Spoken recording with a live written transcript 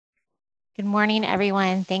Good morning,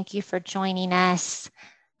 everyone. Thank you for joining us.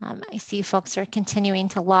 I see folks are continuing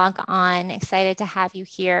to log on. Excited to have you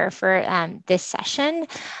here for this session,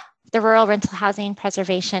 the Rural Rental Housing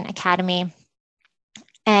Preservation Academy.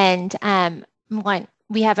 And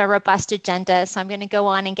we have a robust agenda, so I'm going to go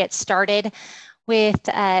on and get started with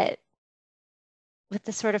the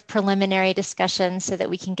sort of preliminary discussion so that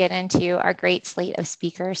we can get into our great slate of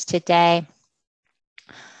speakers today.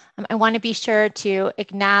 I want to be sure to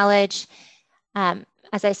acknowledge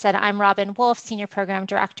as I said, I'm Robin Wolf, Senior Program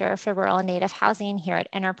Director for Rural and Native Housing here at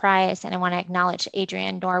Enterprise, and I want to acknowledge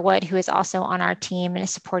Adrienne Norwood, who is also on our team and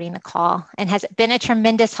is supporting the call and has been a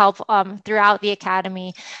tremendous help throughout the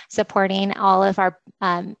Academy, supporting all of our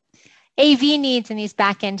AV needs and these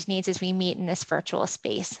back-end needs as we meet in this virtual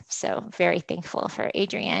space. So very thankful for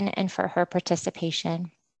Adrienne and for her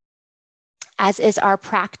participation. As is our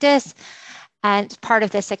practice, as part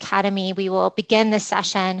of this academy, we will begin the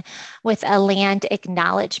session with a land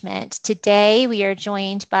acknowledgement. Today, we are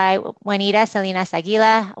joined by Juanita Salinas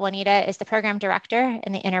Aguila. Juanita is the program director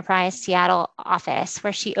in the Enterprise Seattle office,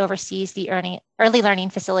 where she oversees the Early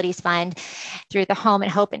Learning Facilities Fund through the Home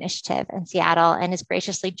and Hope Initiative in Seattle, and has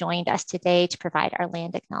graciously joined us today to provide our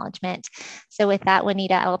land acknowledgement. So with that,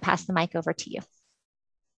 Juanita, I will pass the mic over to you.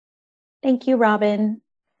 Thank you, Robin.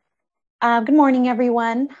 Good morning,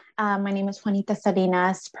 everyone. My name is Juanita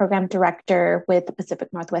Salinas, Program Director with the Pacific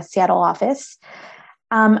Northwest Seattle office.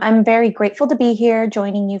 I'm very grateful to be here,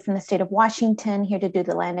 joining you from the state of Washington, here to do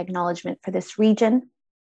the land acknowledgement for this region.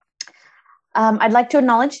 I'd like to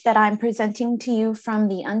acknowledge that I'm presenting to you from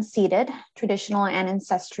the unceded, traditional and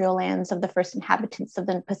ancestral lands of the first inhabitants of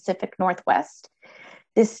the Pacific Northwest.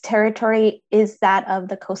 This territory is that of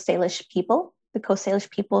the Coast Salish people. The Coast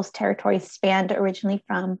Salish people's territory spanned originally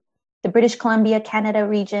from the British Columbia, Canada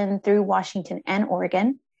region through Washington and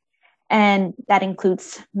Oregon. And that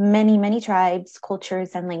includes many, many tribes,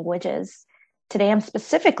 cultures, and languages. Today, I'm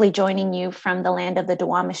specifically joining you from the land of the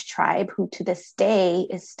Duwamish tribe, who to this day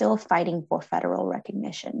is still fighting for federal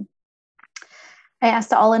recognition. I ask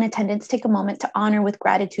that all in attendance take a moment to honor with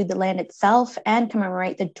gratitude the land itself and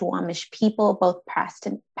commemorate the Duwamish people, both past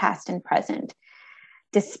and present.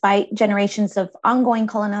 Despite generations of ongoing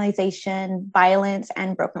colonization, violence,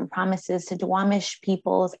 and broken promises, the Duwamish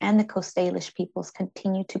peoples and the Coast Salish peoples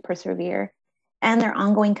continue to persevere, and their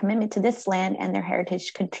ongoing commitment to this land and their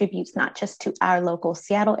heritage contributes not just to our local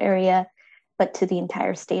Seattle area, but to the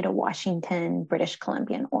entire state of Washington, British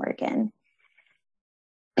Columbia, and Oregon.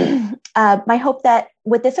 My hope that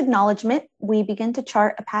with this acknowledgement, we begin to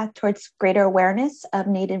chart a path towards greater awareness of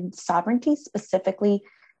Native sovereignty, specifically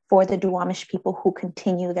for the Duwamish people who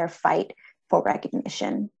continue their fight for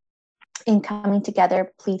recognition. In coming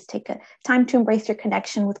together, please take a time to embrace your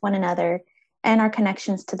connection with one another and our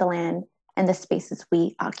connections to the land and the spaces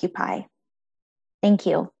we occupy. Thank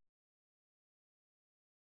you.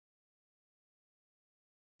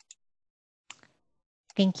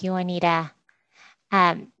 Thank you, Anita,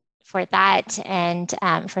 for that and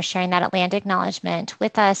for sharing that land acknowledgement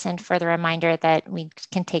with us, and for the reminder that we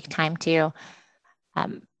can take time to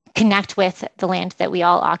connect with the land that we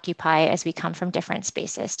all occupy as we come from different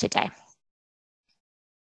spaces today.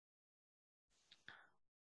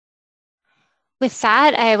 With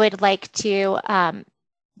that, I would like to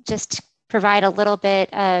just provide a little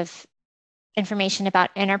bit of information about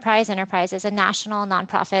Enterprise. Enterprise is a national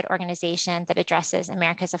nonprofit organization that addresses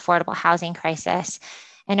America's affordable housing crisis.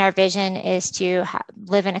 And our vision is to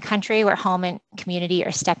live in a country where home and community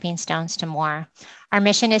are stepping stones to more. Our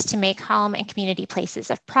mission is to make home and community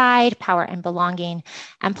places of pride, power, and belonging,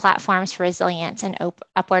 and platforms for resilience and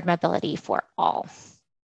upward mobility for all.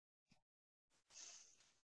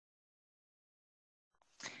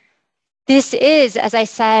 This is, as I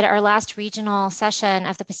said, our last regional session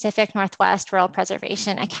of the Pacific Northwest Rural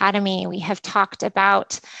Preservation Academy. We have talked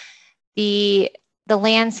about the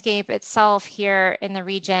landscape itself here in the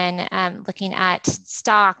region, looking at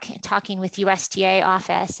stock, talking with USDA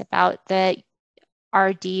office about the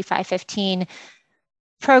RD 515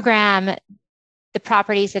 program, the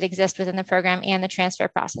properties that exist within the program, and the transfer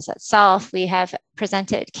process itself. We have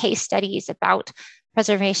presented case studies about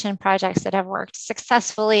preservation projects that have worked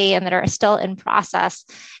successfully and that are still in process,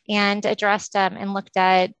 and addressed and looked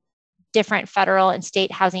at different federal and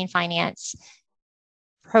state housing finance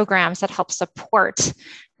programs that help support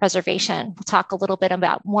preservation. We'll talk a little bit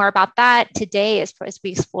more about that today as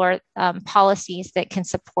we explore policies that can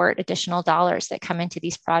support additional dollars that come into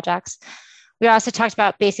these projects. We also talked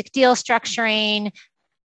about basic deal structuring,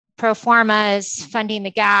 pro formas, funding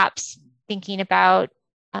the gaps, thinking about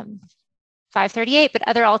 538, but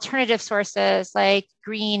other alternative sources like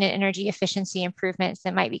green and energy efficiency improvements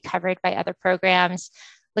that might be covered by other programs,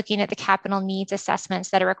 looking at the capital needs assessments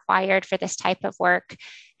that are required for this type of work,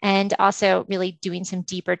 and also really doing some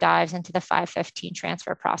deeper dives into the 515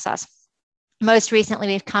 transfer process. Most recently,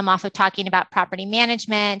 we've come off of talking about property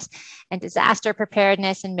management and disaster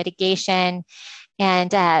preparedness and mitigation,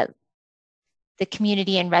 and the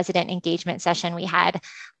community and resident engagement session we had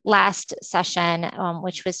last session,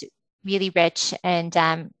 which was really rich. And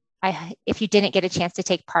if you didn't get a chance to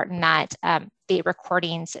take part in that, the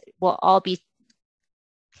recordings will all be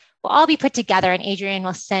put together, and Adrian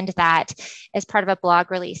will send that as part of a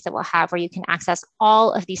blog release that we'll have where you can access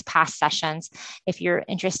all of these past sessions if you're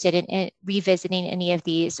interested in revisiting any of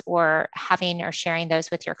these or having or sharing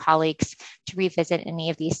those with your colleagues to revisit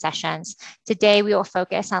any of these sessions. Today, we will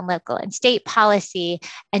focus on local and state policy,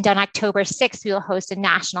 and on October 6th, we will host a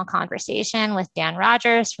national conversation with Dan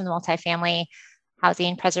Rogers from the Multifamily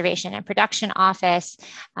Housing Preservation and Production Office,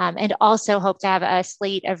 and also hope to have a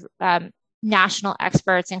slate of national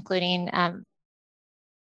experts, including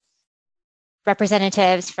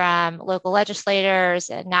representatives from local legislators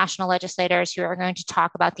and national legislators who are going to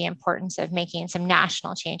talk about the importance of making some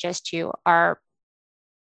national changes to our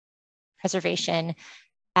preservation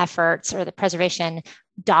efforts or the preservation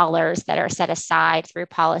dollars that are set aside through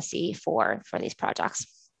policy for these projects.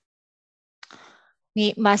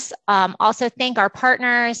 We must also thank our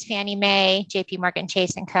partners, Fannie Mae, JP Morgan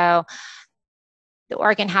Chase & Co., the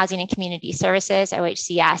Oregon Housing and Community Services,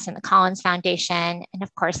 OHCS, and the Collins Foundation. And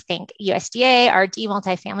of course, thank USDA, our D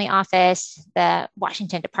Multifamily Office, the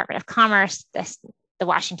Washington Department of Commerce, the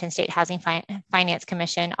Washington State Housing Finance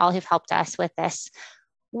Commission, all who've helped us with this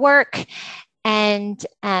work. And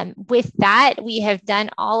with that, we have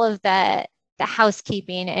done all of the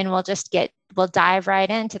housekeeping, and we'll dive right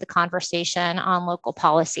into the conversation on local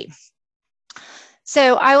policy.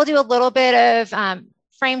 So I will do a little bit of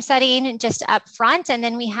frame setting just up front, and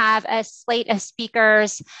then we have a slate of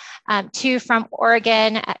speakers, two from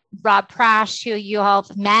Oregon, Rob Prash, who you all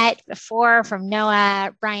have met before, from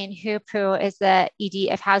NOAA, Brian Hoop, who is the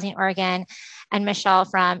ED of Housing Oregon, and Michelle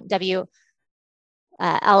from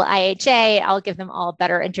LIHA. I'll give them all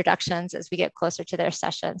better introductions as we get closer to their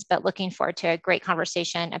sessions, but looking forward to a great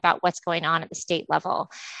conversation about what's going on at the state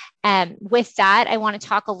level. With that, I want to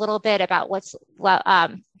talk a little bit about what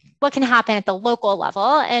can happen at the local level.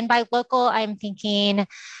 And by local, I'm thinking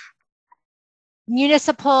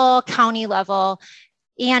municipal, county level,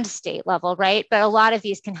 and state level, right? But a lot of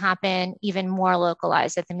these can happen even more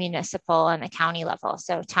localized at the municipal and the county level.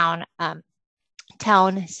 So town,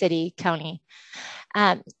 city, county.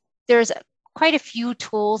 There's quite a few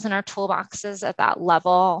tools in our toolboxes at that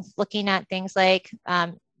level, looking at things like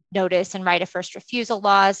notice and right of first refusal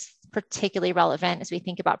laws, particularly relevant as we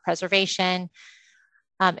think about preservation.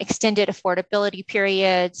 Extended affordability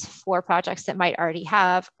periods for projects that might already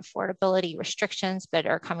have affordability restrictions but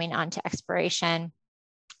are coming on to expiration.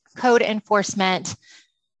 Code enforcement,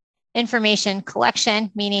 information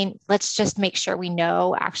collection, meaning let's just make sure we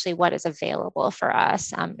know actually what is available for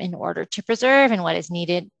us in order to preserve and what is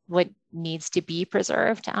needed, what needs to be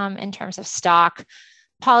preserved in terms of stock.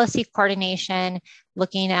 Policy coordination,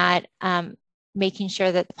 looking at making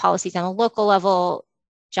sure that the policies on the local level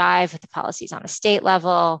jive with the policies on a state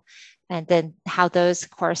level, and then how those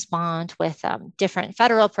correspond with different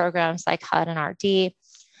federal programs like HUD and RD.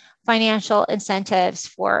 Financial incentives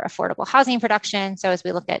for affordable housing production. So as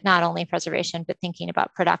we look at not only preservation, but thinking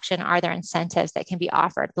about production, are there incentives that can be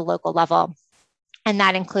offered at the local level? And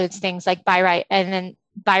that includes things like by right, and then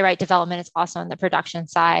by right development is also on the production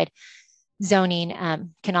side. Zoning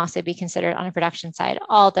can also be considered on a production side,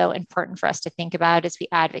 although important for us to think about as we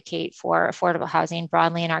advocate for affordable housing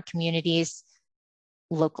broadly in our communities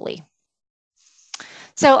locally.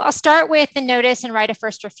 So I'll start with the notice and right of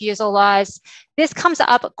first refusal laws. This comes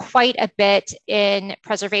up quite a bit in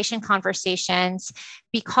preservation conversations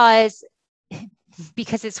because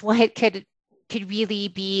it's what could really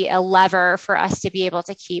be a lever for us to be able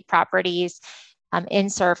to keep properties in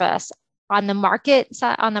service. On the market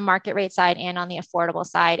rate side and on the affordable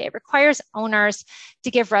side, it requires owners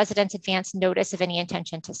to give residents advance notice of any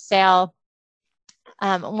intention to sell.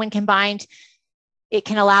 When combined, it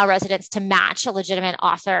can allow residents to match a legitimate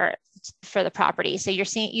offer for the property. So you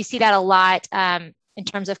see that a lot in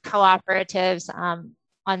terms of cooperatives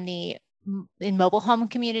in mobile home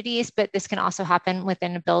communities, but this can also happen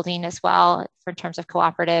within a building as well in terms of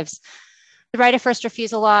cooperatives. The right of first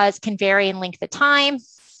refusal laws can vary in length of time.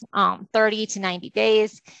 30 to 90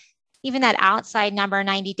 days. even that outside number,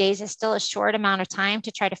 90 days, is still a short amount of time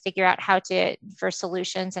to try to figure out for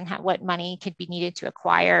solutions and what money could be needed to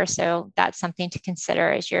acquire. So that's something to consider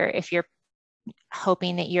if you're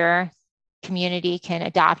hoping that your community can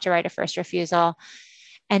adopt a right of first refusal.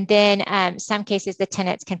 And then some cases, the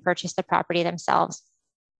tenants can purchase the property themselves.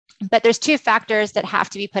 But there's two factors that have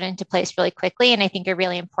to be put into place really quickly, and I think are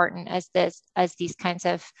really important as these kinds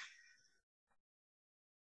of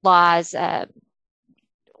laws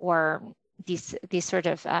or these sort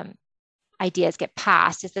of ideas get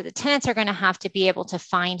passed, is that the tenants are going to have to be able to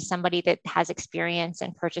find somebody that has experience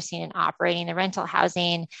in purchasing and operating the rental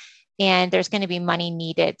housing, and there's going to be money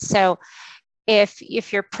needed. So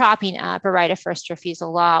if you're propping up a right of first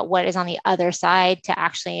refusal law, what is on the other side to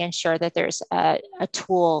actually ensure that there's a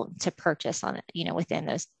tool to purchase on it, within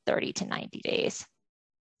those 30 to 90 days?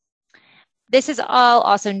 This is all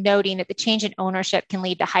also noting that the change in ownership can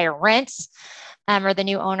lead to higher rents, or the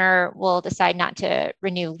new owner will decide not to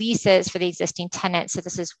renew leases for the existing tenants. So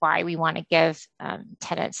this is why we want to give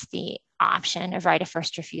tenants the option of right of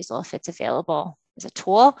first refusal if it's available as a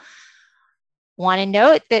tool. Want to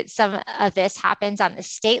note that some of this happens on the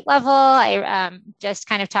state level. I just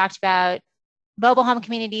kind of talked about mobile home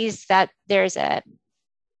communities, that there's a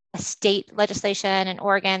state legislation in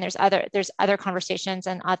Oregon. There's other conversations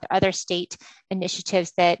and other state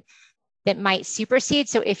initiatives that might supersede.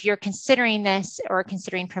 So if you're considering this or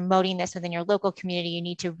considering promoting this within your local community, you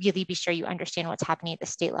need to really be sure you understand what's happening at the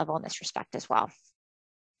state level in this respect as well.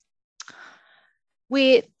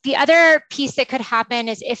 The other piece that could happen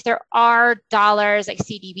is if there are dollars like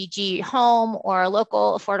CDBG home or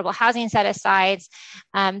local affordable housing set-asides,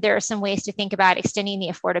 there are some ways to think about extending the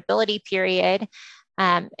affordability period.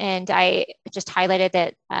 And I just highlighted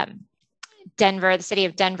that the city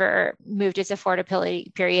of Denver moved its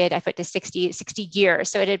affordability period, I put to 60 years.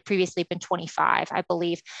 So it had previously been 25, I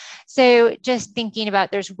believe. So just thinking about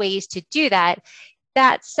there's ways to do that.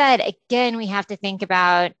 That said, again, we have to think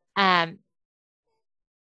about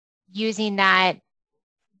using that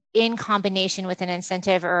in combination with an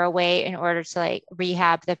incentive or a way in order to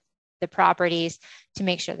rehab the properties to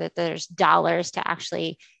make sure that there's dollars to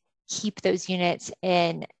actually keep those units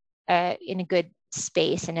in a good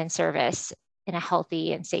space and in service in a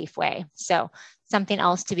healthy and safe way. So something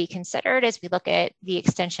else to be considered as we look at the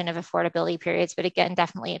extension of affordability periods, but again,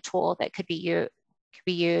 definitely a tool that could be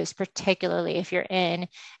used, particularly if you're in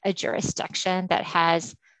a jurisdiction that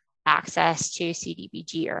has access to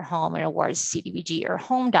CDBG or home and awards CDBG or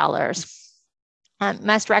home dollars.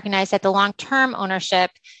 Must recognize that the long-term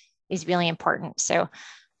ownership is really important. So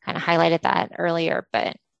kind of highlighted that earlier,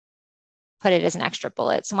 but put it as an extra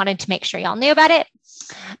bullet. So wanted to make sure y'all knew about it.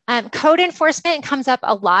 Code enforcement comes up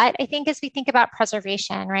a lot, I think, as we think about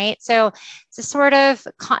preservation, right? So it's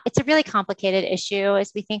a really complicated issue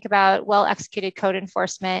as we think about well-executed code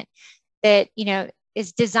enforcement that,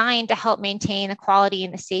 is designed to help maintain the quality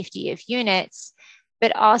and the safety of units,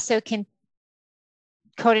 but also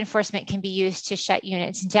code enforcement can be used to shut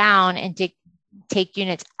units down and to take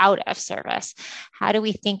units out of service. How do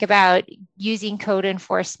we think about using code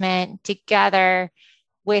enforcement together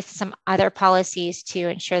with some other policies to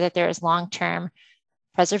ensure that there is long-term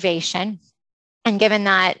preservation? And given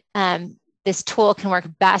that this tool can work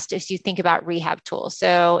best as you think about rehab tools.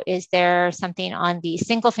 So is there something on the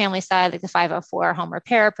single family side, like the 504 home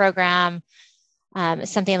repair program,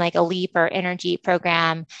 something like a LEAP or energy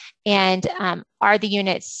program? And are the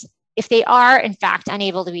units, if they are in fact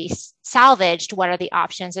unable to be salvaged, what are the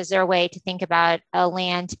options? Is there a way to think about a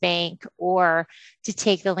land bank or to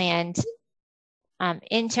take the land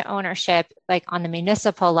into ownership, like on the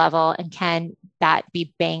municipal level, and can that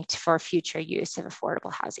be banked for future use of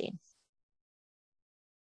affordable housing?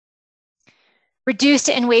 Reduced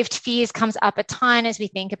and waived fees comes up a ton as we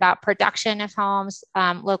think about production of homes.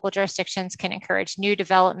 Local jurisdictions can encourage new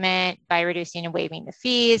development by reducing and waiving the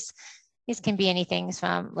fees. These can be anything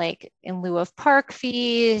from like in lieu of park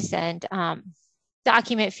fees and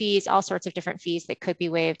document fees, all sorts of different fees that could be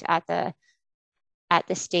waived at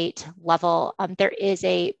the state level. There is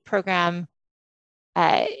a program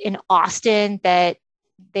in Austin that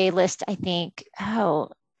they list, I think,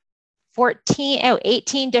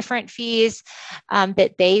 18 different fees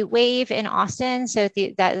that they waive in Austin. So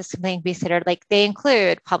that is something to be considered. Like they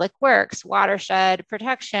include public works, watershed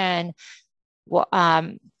protection,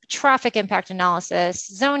 traffic impact analysis,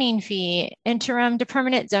 zoning fee, interim to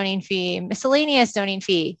permanent zoning fee, miscellaneous zoning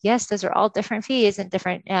fee. Yes, those are all different fees and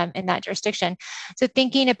different in that jurisdiction. So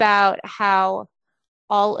thinking about how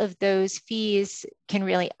all of those fees can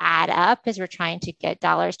really add up as we're trying to get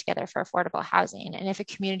dollars together for affordable housing. And if a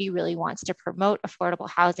community really wants to promote affordable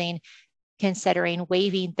housing, considering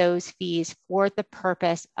waiving those fees for the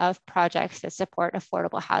purpose of projects that support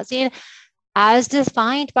affordable housing as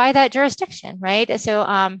defined by that jurisdiction, right?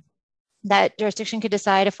 So that jurisdiction could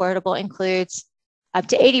decide affordable includes up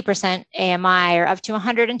to 80% AMI or up to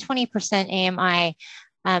 120% AMI.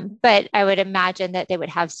 But I would imagine that they would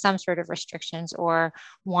have some sort of restrictions or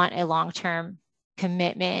want a long-term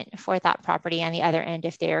commitment for that property on the other end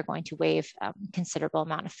if they are going to waive considerable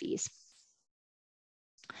amount of fees.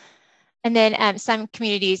 And then some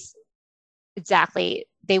communities, exactly,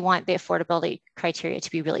 they want the affordability criteria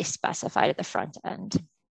to be really specified at the front end.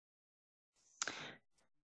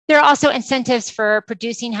 There are also incentives for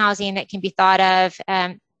producing housing that can be thought of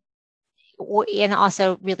and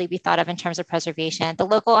also really be thought of in terms of preservation. The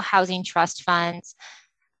local housing trust funds,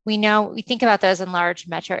 we think about those in large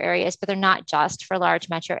metro areas, but they're not just for large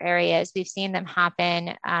metro areas. We've seen them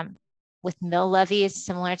happen with mill levies,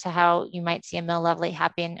 similar to how you might see a mill levy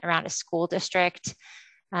happen around a school district,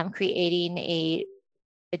 creating a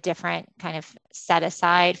different kind of set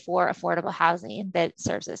aside for affordable housing that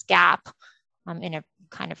serves as gap in a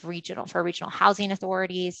kind of regional housing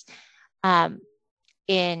authorities.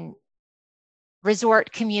 In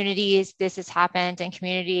resort communities, this has happened in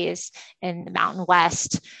communities in the Mountain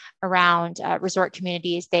West around resort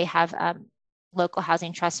communities. They have local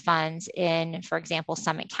housing trust funds in, for example,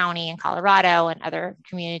 Summit County in Colorado and other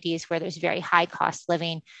communities where there's very high cost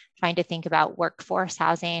living, trying to think about workforce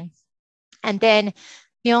housing. And then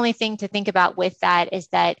the only thing to think about with that is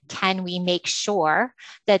that can we make sure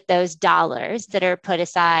that those dollars that are put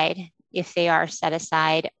aside, if they are set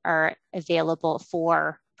aside, are available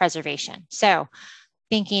for preservation? So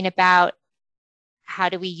thinking about how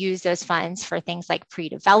do we use those funds for things like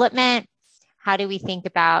pre-development? How do we think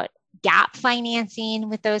about gap financing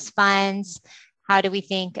with those funds? How do we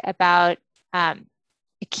think about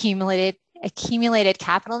accumulated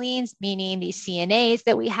capital needs, meaning these CNAs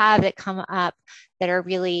that we have that come up that are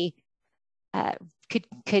really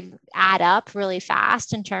could add up really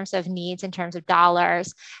fast in terms of needs, in terms of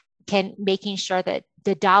dollars, making sure that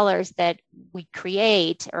the dollars that we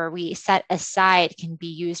create or we set aside can be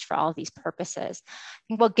used for all of these purposes. I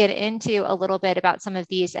think we'll get into a little bit about some of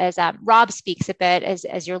these as Rob speaks a bit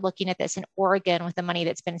as you're looking at this in Oregon with the money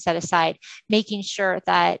that's been set aside, making sure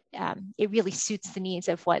that it really suits the needs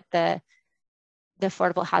of what the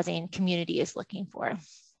affordable housing community is looking for.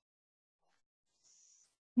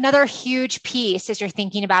 Another huge piece as you're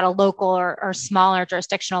thinking about a local or smaller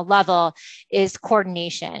jurisdictional level is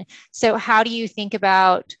coordination. So how do you think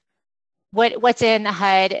about what's in the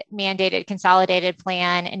HUD mandated consolidated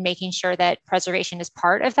plan and making sure that preservation is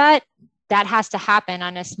part of that? That has to happen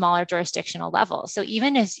on a smaller jurisdictional level. So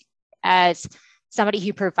even as somebody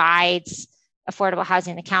who provides affordable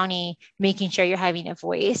housing in the county, making sure you're having a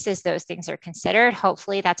voice as those things are considered.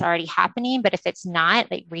 Hopefully that's already happening, but if it's not,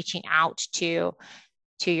 like reaching out to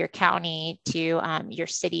your county, to your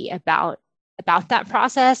city about that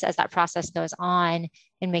process as that process goes on,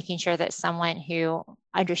 and making sure that someone who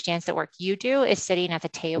understands the work you do is sitting at the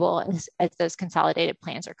table as those consolidated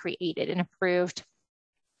plans are created and approved.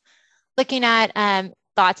 Looking at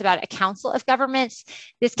thoughts about a council of governments,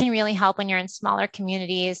 this can really help when you're in smaller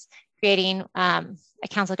communities, creating a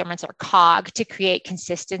council of governments or COG to create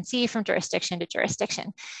consistency from jurisdiction to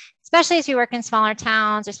jurisdiction. Especially as we work in smaller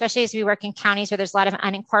towns, especially as we work in counties where there's a lot of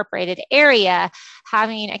unincorporated area,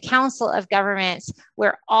 having a council of governments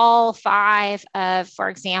where all 5 of, for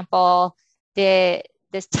example, the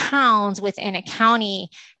towns within a county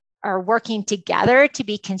are working together to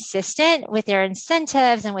be consistent with their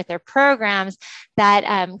incentives and with their programs,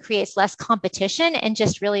 that creates less competition and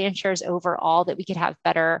just really ensures overall that we could have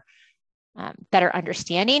better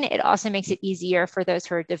understanding. It also makes it easier for those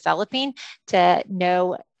who are developing to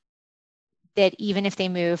know that even if they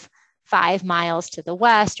move 5 miles to the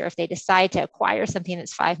west, or if they decide to acquire something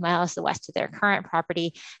that's 5 miles to the west of their current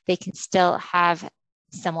property, they can still have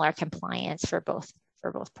similar compliance for both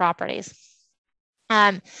properties.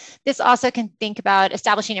 This also can think about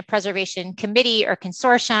establishing a preservation committee or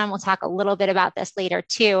consortium. We'll talk a little bit about this later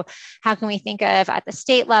too. How can we think of at the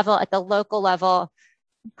state level, at the local level,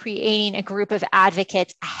 creating a group of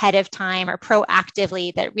advocates ahead of time or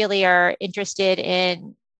proactively that really are interested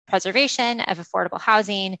in preservation of affordable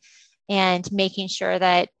housing, and making sure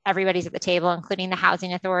that everybody's at the table, including the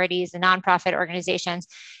housing authorities, the nonprofit organizations,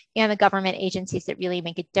 and the government agencies that really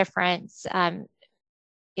make a difference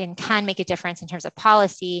and can make a difference in terms of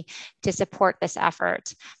policy to support this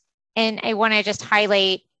effort. And I want to just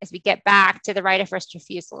highlight, as we get back to the right of first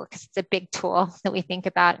refusal, because it's a big tool that we think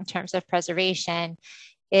about in terms of preservation,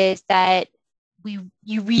 is that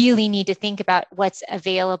you really need to think about what's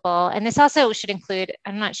available. And this also should include,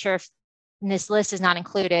 I'm not sure if this list is not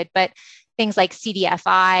included, but things like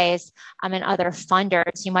CDFIs and other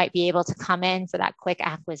funders, you might be able to come in for that quick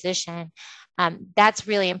acquisition. That's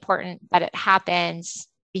really important that it happens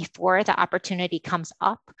before the opportunity comes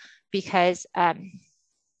up, because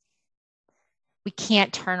we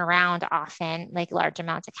can't turn around often like large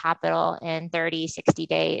amounts of capital in 30, 60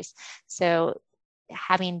 days. So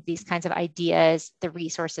having these kinds of ideas, the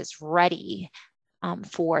resources ready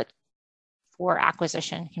for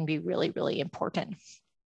acquisition can be really, really important.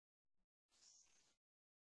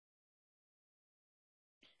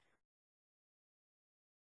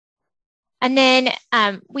 And then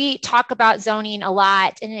we talk about zoning a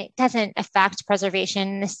lot, and it doesn't affect preservation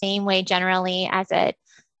in the same way generally as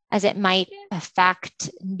it might affect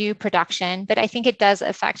new production. But I think it does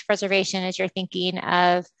affect preservation as you're thinking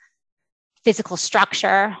of physical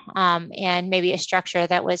structure, and maybe a structure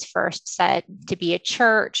that was first set to be a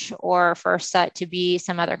church or first set to be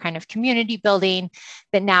some other kind of community building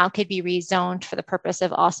that now could be rezoned for the purpose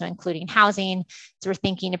of also including housing. So we're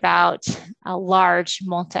thinking about a large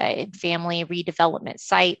multi-family redevelopment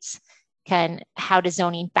sites. How does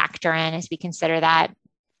zoning factor in as we consider that?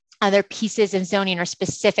 Other pieces of zoning or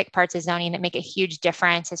specific parts of zoning that make a huge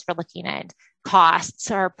difference as we're looking at costs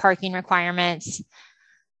or parking requirements.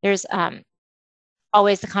 There's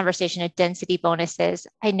always the conversation of density bonuses.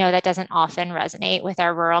 I know that doesn't often resonate with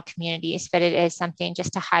our rural communities, but it is something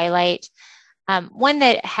just to highlight. One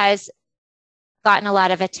that has gotten a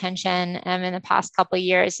lot of attention in the past couple of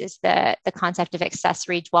years is the concept of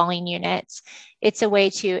accessory dwelling units. It's a way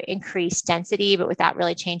to increase density, but without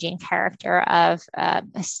really changing character of a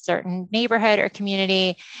certain neighborhood or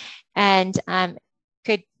community. And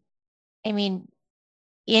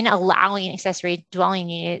in allowing accessory dwelling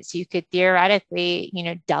units, you could theoretically,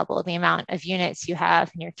 double the amount of units you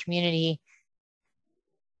have in your community,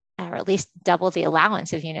 or at least double the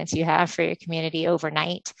allowance of units you have for your community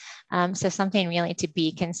overnight. So something really to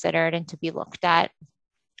be considered and to be looked at.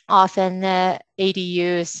 Often the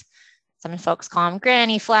ADUs, some folks call them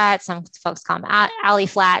granny flats, some folks call them alley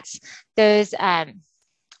flats. Those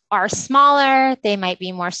are smaller, they might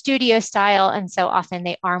be more studio style, and so often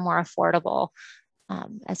they are more affordable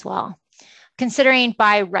as well. Considering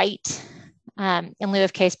by right in lieu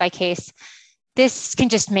of case by case, this can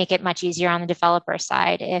just make it much easier on the developer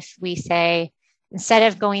side. If we say, instead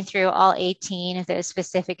of going through all 18 of those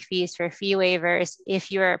specific fees for fee waivers,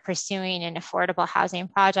 if you are pursuing an affordable housing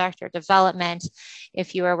project or development,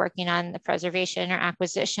 if you are working on the preservation or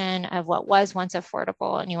acquisition of what was once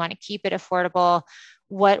affordable and you want to keep it affordable,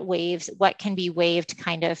 what can be waived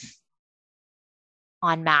kind of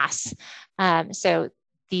en masse. So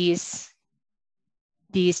these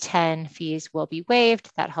 10 fees will be waived.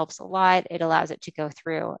 That helps a lot. It allows it to go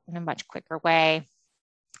through in a much quicker way.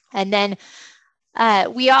 And then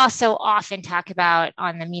we also often talk about,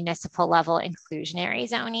 on the municipal level, inclusionary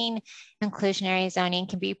zoning. Inclusionary zoning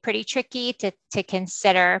can be pretty tricky to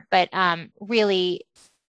consider, but really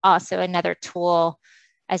also another tool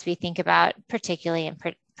as we think about, particularly in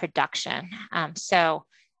production. So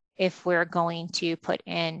if we're going to put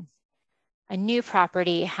in a new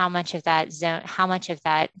property, how much of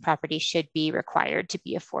that property should be required to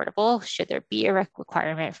be affordable? Should there be a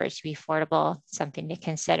requirement for it to be affordable? Something to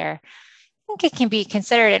consider. I think it can be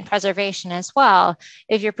considered in preservation as well.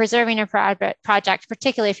 If you're preserving a project,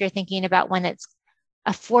 particularly if you're thinking about when it's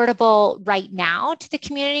affordable right now to the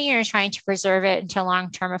community, you're trying to preserve it into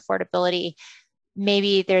long-term affordability,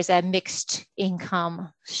 maybe there's a mixed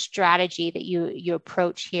income strategy that you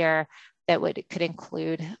approach here that could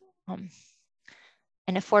include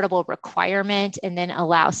an affordable requirement and then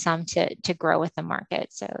allow some to grow with the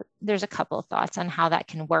market. So there's a couple of thoughts on how that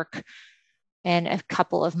can work and a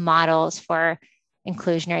couple of models for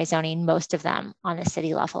inclusionary zoning. Most of them on the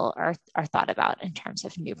city level are thought about in terms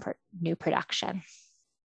of new production.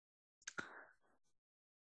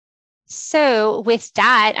 So with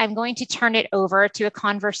that, I'm going to turn it over to a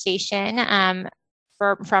conversation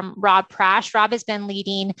from Rob Prash. Rob has been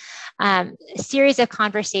leading a series of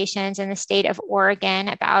conversations in the state of Oregon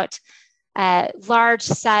about a large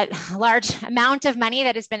amount of money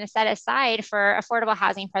that has been set aside for affordable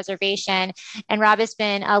housing preservation. And Rob has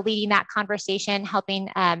been leading that conversation, helping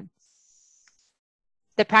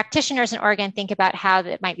the practitioners in Oregon think about how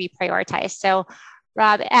that might be prioritized. So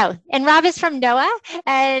Rob, Rob is from NOAA,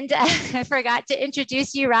 and I forgot to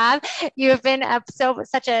introduce you, Rob. You have been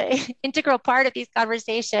such an integral part of these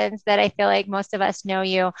conversations that I feel like most of us know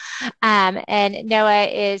you. And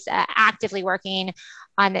NOAA is actively working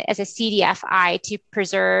as a CDFI to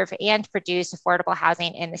preserve and produce affordable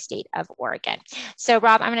housing in the state of Oregon. So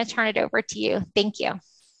Rob, I'm going to turn it over to you. Thank you.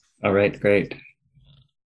 All right, great.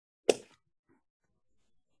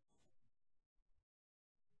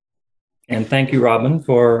 And thank you, Robin,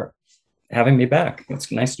 for having me back.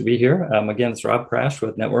 It's nice to be here. Again, it's Rob Crash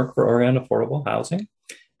with Network for Oregon Affordable Housing.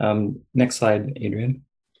 Next slide, Adrian.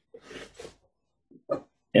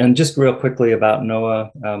 And just real quickly about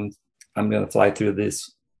NOAA, I'm going to fly through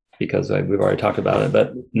this because we've already talked about it,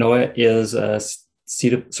 but NOAA is a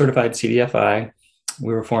certified CDFI.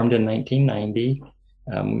 We were formed in 1990.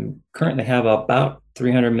 We currently have about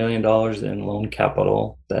 $300 million in loan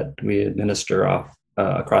capital that we administer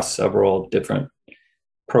across several different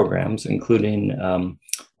programs, including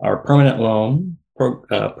our permanent loan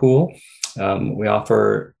pool. We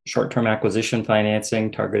offer short-term acquisition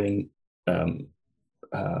financing targeting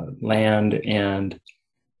land and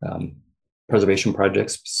preservation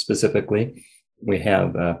projects specifically. We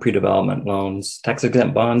have pre-development loans,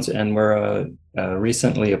 tax-exempt bonds, and we're a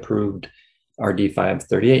recently approved RD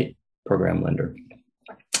 538 program lender.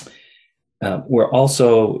 We're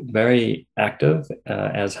also very active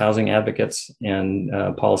as housing advocates and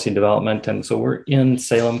policy development. And so we're in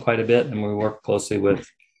Salem quite a bit, and we work closely with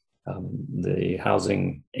the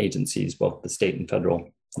housing agencies, both the state and federal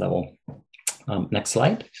level. Next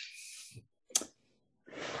slide.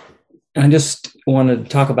 I just wanted to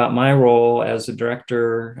talk about my role as the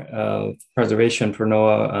Director of Preservation for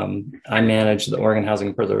NOAA. I manage the Oregon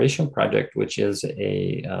Housing Preservation Project, which is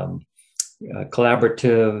a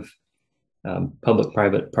collaborative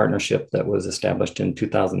public-private partnership that was established in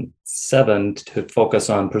 2007 to focus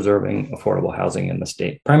on preserving affordable housing in the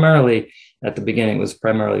state. Primarily, at the beginning, it was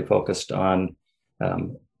primarily focused on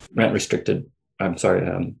rent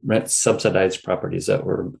subsidized properties that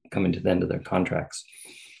were coming to the end of their contracts.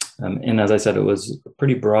 And as I said, it was a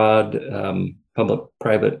pretty broad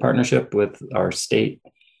public-private partnership with our state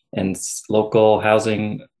and local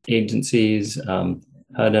housing agencies,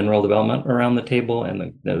 HUD and rural development around the table,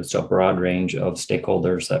 and there was a broad range of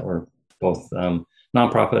stakeholders that were both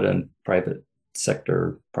nonprofit and private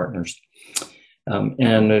sector partners.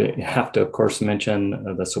 And I have to, of course,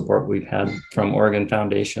 mention the support we've had from Oregon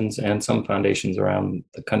foundations and some foundations around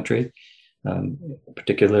the country.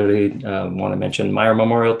 Particularly want to mention Meyer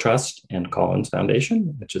Memorial Trust and Collins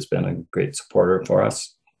Foundation, which has been a great supporter for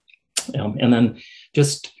us. And then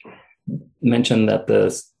just mention that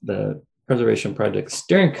the Preservation Project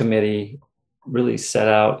Steering Committee really set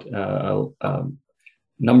out a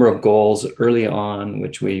number of goals early on,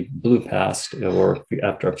 which we blew past or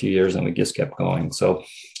after a few years, and we just kept going. So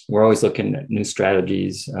we're always looking at new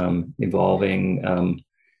strategies, evolving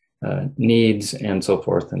needs and so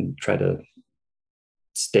forth, and try to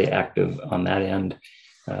stay active on that end,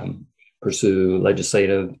 pursue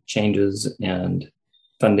legislative changes and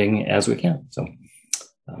funding as we can. So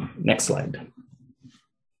next slide.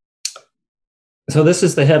 So this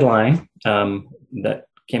is the headline that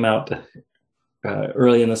came out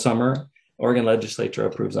early in the summer. Oregon legislature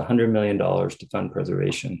approves $100 million to fund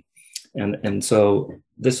preservation. And so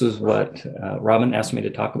this is what Robin asked me to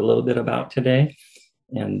talk a little bit about today.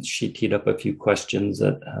 And she teed up a few questions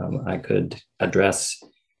that I could address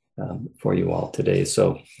for you all today.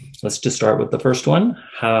 So let's just start with the first one.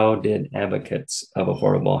 How did advocates of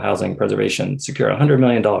affordable housing preservation secure $100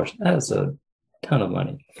 million? That is a ton of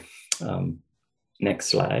money. Next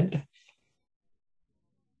slide.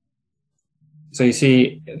 So you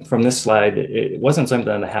see from this slide, it wasn't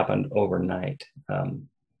something that happened overnight.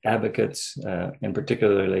 Advocates, and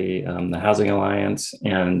particularly the Housing Alliance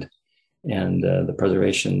and the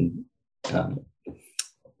Preservation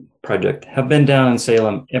Project, have been down in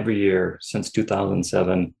Salem every year since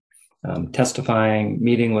 2007, testifying,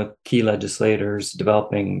 meeting with key legislators,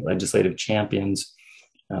 developing legislative champions,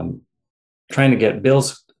 trying to get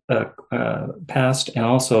bills passed, and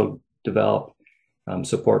also develop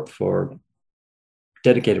support for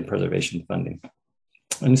dedicated preservation funding.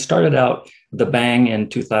 And it started out with a bang in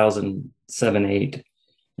 2007, 8,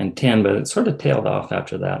 and 10, but it sort of tailed off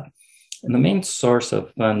after that. And the main source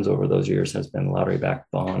of funds over those years has been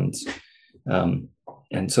lottery-backed bonds. And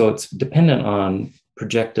so it's dependent on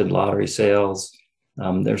projected lottery sales.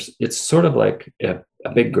 It's sort of like a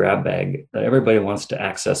big grab bag that everybody wants to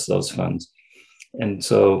access those funds. And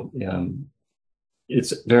so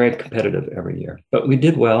it's very competitive every year, but we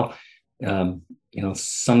did well,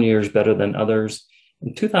 some years better than others.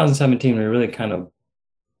 In 2017, we really kind of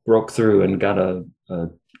broke through and got a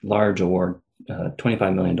large award,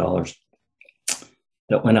 $25 million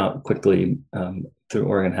that went out quickly through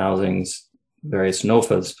Oregon Housing's various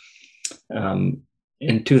NOFAs.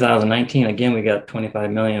 In 2019, again, we got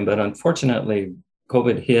 25 million, but unfortunately,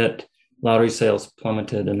 COVID hit, lottery sales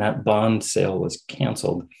plummeted, and that bond sale was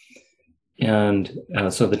canceled. And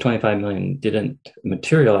so the 25 million didn't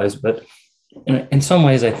materialize, but in some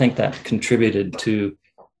ways, I think that contributed to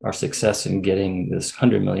our success in getting this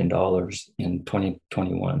 $100 million in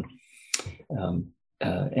 2021.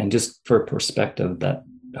 And just for perspective, that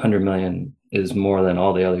 100 million is more than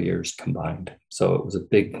all the other years combined. So it was a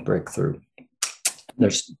big breakthrough.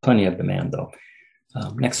 There's plenty of demand though.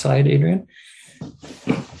 Next slide, Adrian.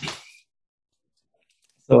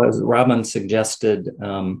 So as Robin suggested,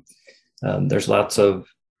 there's lots of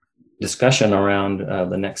discussion around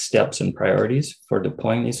the next steps and priorities for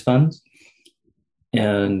deploying these funds.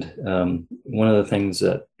 And one of the things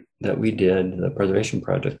that we did, the Preservation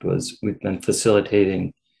Project, was we've been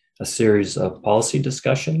facilitating a series of policy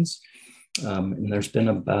discussions. And there's been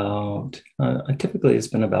about, typically it's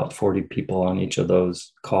been about 40 people on each of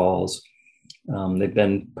those calls. They've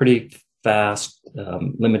been pretty fast,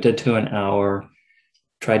 limited to an hour,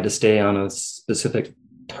 tried to stay on a specific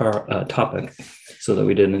topic so that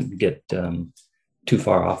we didn't get too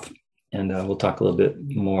far off. And we'll talk a little bit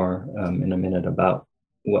more in a minute about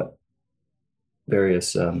what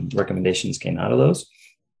various recommendations came out of those.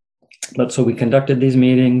 But so we conducted these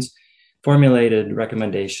meetings, formulated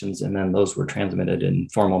recommendations, and then those were transmitted in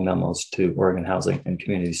formal memos to Oregon Housing and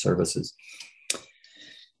Community Services.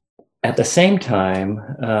 At the same time,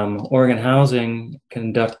 Oregon Housing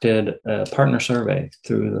conducted a partner survey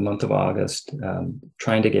through the month of August,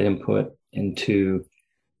 trying to get input into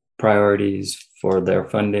priorities for their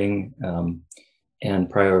funding and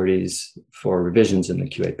priorities for revisions in the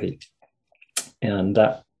QAP. And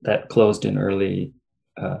that closed in early,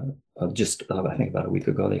 I think about a week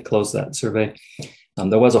ago, they closed that survey.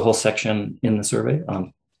 There was a whole section in the survey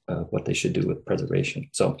on what they should do with preservation.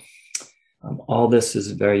 So all this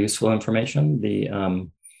is very useful information. The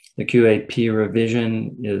QAP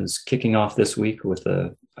revision is kicking off this week with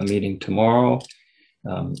a meeting tomorrow.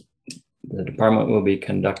 The department will be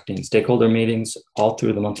conducting stakeholder meetings all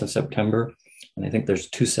through the month of September. And I think there's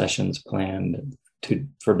 2 sessions planned to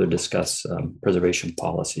further discuss preservation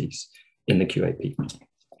policies in the QAP.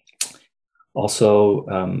 Also,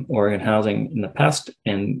 Oregon Housing in the past,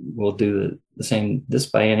 and we'll do the same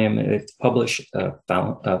this biennium, it's published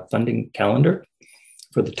a funding calendar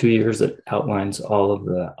for the 2 years that outlines all of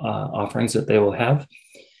the offerings that they will have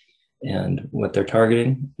and what they're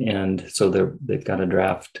targeting. And so they've got a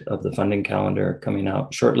draft of the funding calendar coming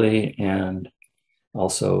out shortly. And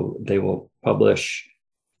also they will publish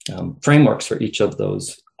frameworks for each of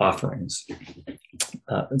those offerings.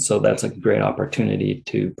 And so that's a great opportunity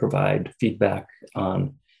to provide feedback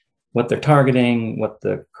on what they're targeting, what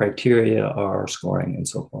the criteria are, scoring, and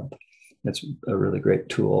so forth. It's a really great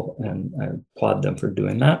tool, and I applaud them for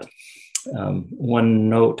doing that. One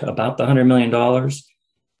note about the $100 million,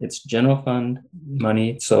 it's general fund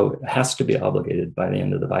money, so it has to be obligated by the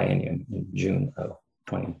end of the biennium in June of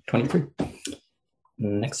 2023.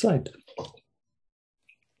 Next slide.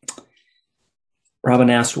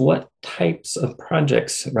 Robin asked, what types of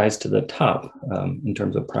projects rise to the top in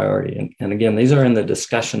terms of priority? And again, these are in the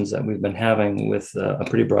discussions that we've been having with a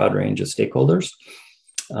pretty broad range of stakeholders.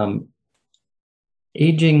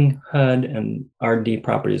 Aging HUD and RD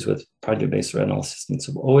properties with project-based rental assistance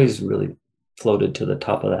have always really floated to the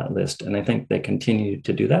top of that list. And I think they continue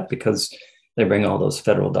to do that because they bring all those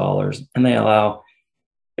federal dollars and they allow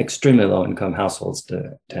extremely low-income households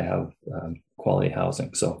to have quality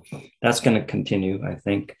housing. So that's going to continue, I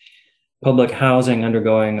think. Public housing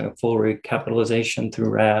undergoing a full recapitalization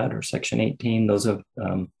through RAD or Section 18, those have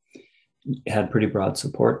had pretty broad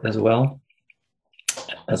support as well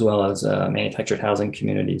as manufactured housing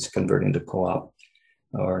communities converting to co-op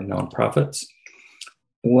or nonprofits.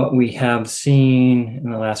 What we have seen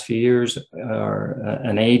in the last few years are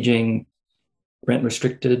an aging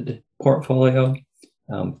rent-restricted portfolio,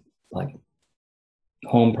 like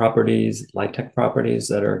home properties, light-tech properties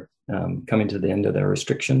that are coming to the end of their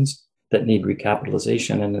restrictions that need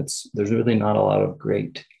recapitalization. And there's really not a lot of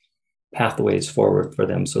great pathways forward for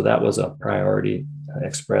them. So that was a priority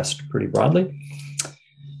expressed pretty broadly.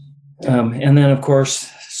 And then, of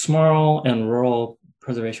course, small and rural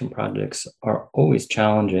preservation projects are always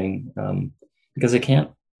challenging because they can't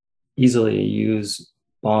easily use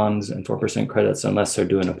bonds and 4% credits unless they're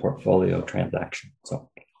doing a portfolio transaction. So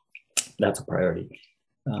that's a priority.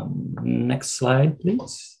 Next slide,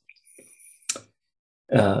 please.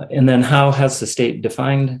 And then how has the state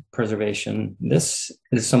defined preservation? This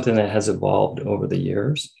is something that has evolved over the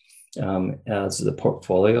years as the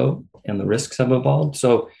portfolio and the risks have evolved.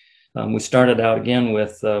 So we started out again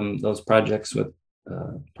with those projects with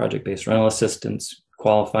project-based rental assistance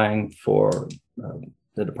qualifying for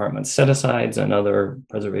the department's set-asides and other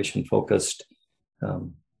preservation-focused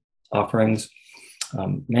offerings.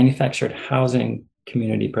 Manufactured housing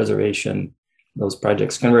community preservation those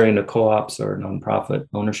projects converting to co-ops or nonprofit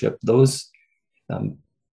ownership, those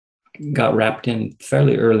got wrapped in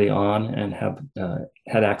fairly early on and have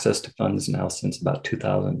had access to funds now since about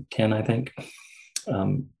 2010, I think.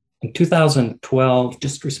 In 2012,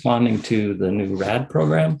 just responding to the new RAD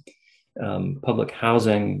program, public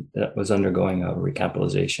housing that was undergoing a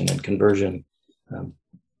recapitalization and conversion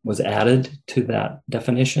was added to that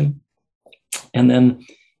definition. And then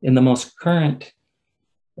in the most current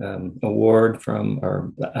award from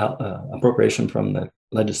or appropriation from the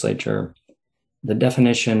legislature, the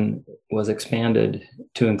definition was expanded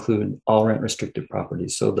to include all rent restricted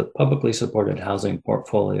properties. So the publicly supported housing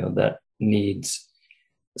portfolio that needs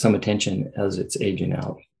some attention as it's aging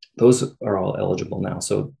out, those are all eligible now.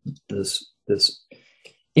 So this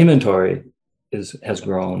inventory has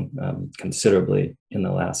grown considerably in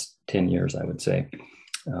the last 10 years, I would say.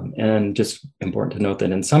 And just important to note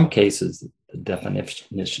that in some cases,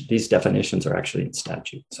 these definitions are actually in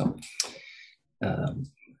statute. So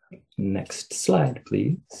next slide,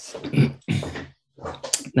 please.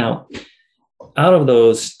 Now, out of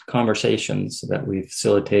those conversations that we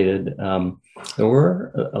facilitated, there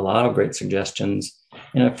were a lot of great suggestions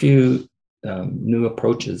and a few new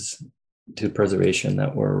approaches to preservation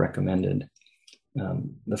that were recommended.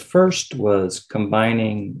 The first was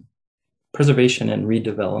combining preservation and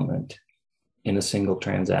redevelopment in a single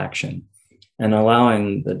transaction and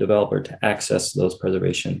allowing the developer to access those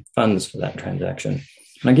preservation funds for that transaction.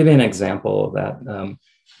 And I'll give you an example of that.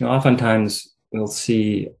 Oftentimes we'll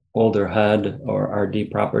see older HUD or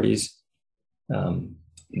RD properties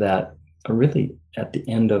that are really at the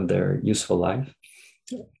end of their useful life.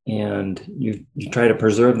 And you try to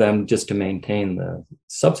preserve them just to maintain the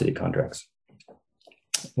subsidy contracts.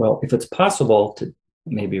 Well, if it's possible to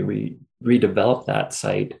maybe redevelop that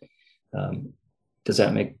site, does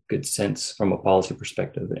that make good sense from a policy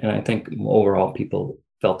perspective? And I think overall people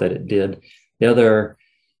felt that it did. The other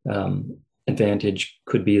advantage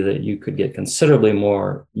could be that you could get considerably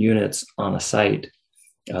more units on a site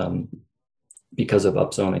because of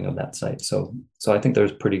upzoning of that site. So I think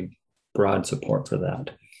there's pretty broad support for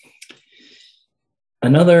that.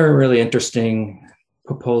 Another really interesting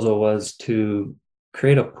proposal was to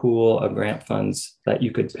create a pool of grant funds that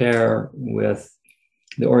you could pair with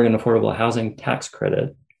the Oregon Affordable Housing Tax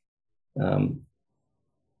Credit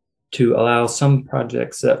to allow some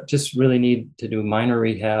projects that just really need to do minor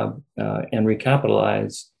rehab and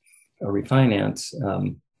recapitalize or refinance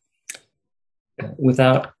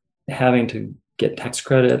without having to get tax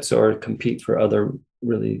credits or compete for other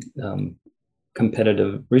really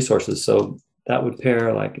competitive resources. So that would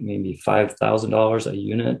pair like maybe $5,000 a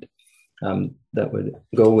unit that would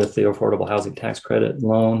go with the Affordable Housing Tax Credit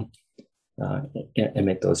loan and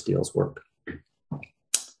make those deals work.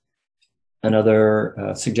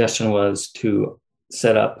 Another suggestion was to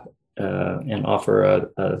set up and offer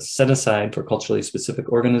a set aside for culturally specific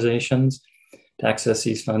organizations to access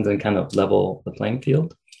these funds and kind of level the playing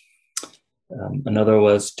field. Another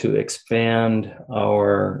was to expand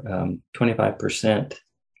our 25%,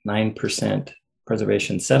 9%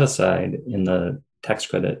 preservation set aside in the tax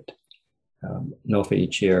credit NOFA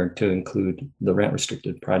each year to include the rent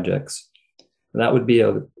restricted projects. That would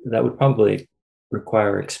probably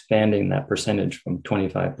require expanding that percentage from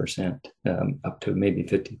 25% up to maybe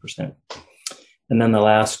 50%. And then the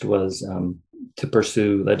last was to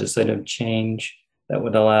pursue legislative change that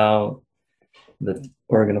would allow the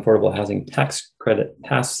Oregon Affordable Housing Tax Credit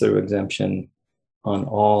pass-through exemption on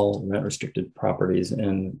all rent-restricted properties.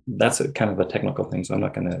 And that's a kind of a technical thing, so I'm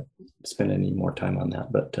not going to spend any more time on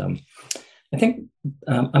that. But I think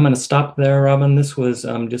I'm going to stop there, Robin. This was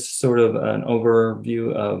just sort of an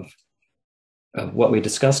overview of what we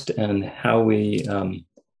discussed and how we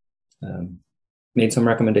made some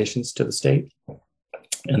recommendations to the state.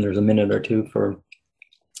 And there's a minute or two for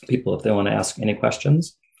people if they want to ask any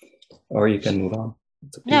questions, or you can move on.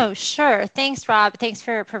 No, sure. Thanks, Rob. Thanks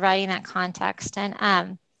for providing that context. And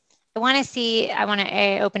I want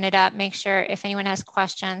to open it up, make sure if anyone has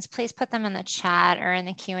questions, please put them in the chat or in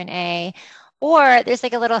the Q&A. Or there's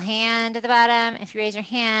like a little hand at the bottom. If you raise your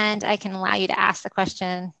hand, I can allow you to ask the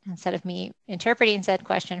question instead of me interpreting said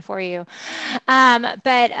question for you. My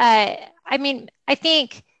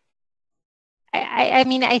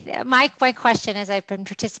question as I've been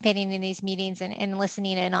participating in these meetings and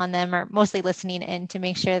listening in on them, or mostly listening in to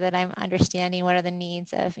make sure that I'm understanding what are the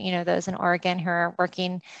needs of those in Oregon who are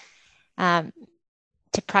working to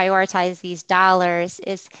prioritize these dollars,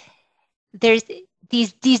 is there's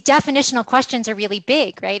these definitional questions are really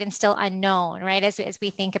big, right? And still unknown, right? As we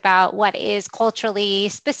think about what is culturally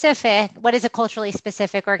specific, what is a culturally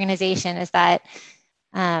specific organization? Is that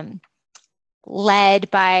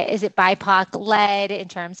is it BIPOC led in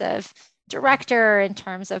terms of director, in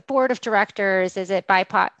terms of board of directors? Is it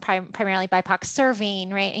BIPOC, primarily BIPOC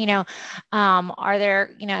serving, right? Are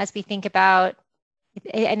there, as we think about,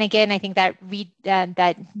 and again, I think that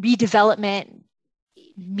that redevelopment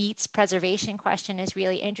meets preservation question is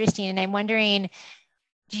really interesting. And I'm wondering,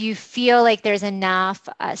 do you feel like there's enough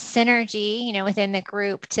synergy, within the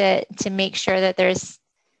group to make sure that there's,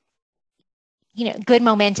 good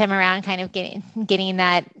momentum around kind of getting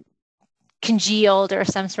that congealed or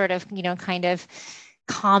some sort of, kind of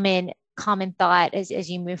common thought as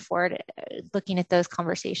you move forward, looking at those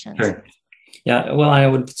conversations? Sure. Yeah. Well, I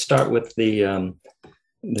would start with the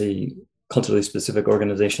culturally specific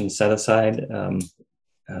organization set aside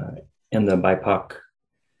in the BIPOC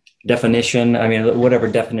definition. I mean, whatever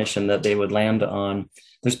definition that they would land on.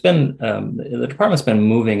 There's been the department's been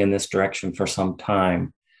moving in this direction for some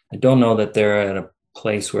time. I don't know that they're at a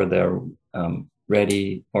place where they're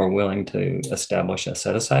ready or willing to establish a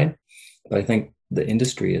set aside, but I think the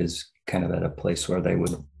industry is kind of at a place where they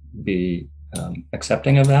would be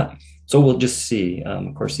accepting of that. So we'll just see.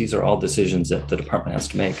 Of course, these are all decisions that the department has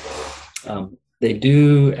to make. They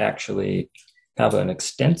do actually have an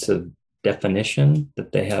extensive definition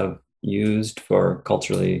that they have used for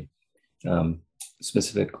culturally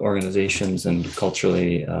specific organizations and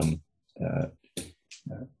culturally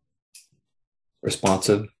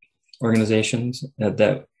responsive organizations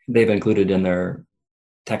that they've included in their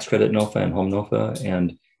tax credit NOFA and home NOFA.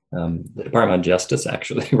 And the Department of Justice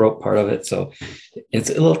actually wrote part of it. So it's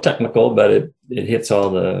a little technical, but it hits all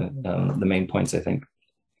the main points, I think.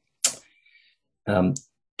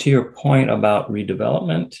 To your point about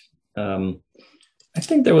redevelopment, I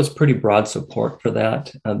think there was pretty broad support for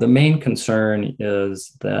that. The main concern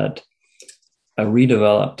is that a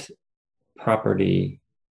redeveloped property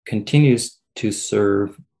continues to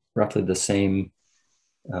serve roughly the same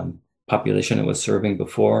population it was serving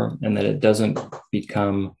before, and that it doesn't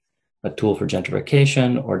become a tool for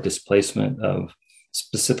gentrification or displacement of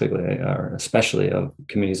specifically or especially of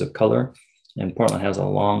communities of color. And Portland has a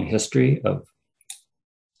long history of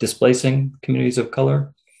displacing communities of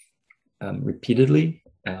color repeatedly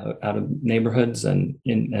out of neighborhoods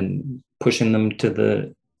and pushing them to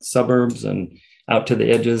the suburbs and out to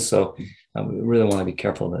the edges. So we really want to be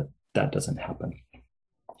careful that that doesn't happen.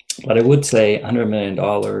 But I would say $100 million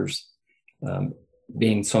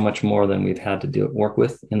being so much more than we've had to work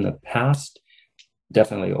with in the past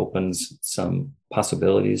definitely opens some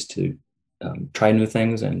possibilities to try new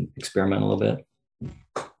things and experiment a little bit.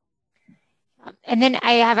 And then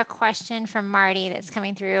I have a question from Marty that's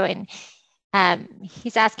coming through, and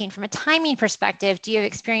he's asking, from a timing perspective, do you have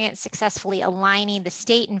experience successfully aligning the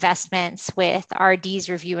state investments with RD's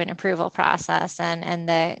review and approval process and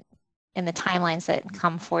the timelines that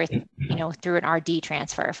come forth, through an RD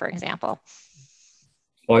transfer, for example?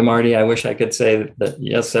 Boy, Marty, I wish I could say that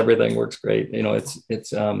yes, everything works great.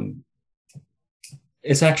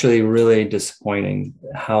 It's actually really disappointing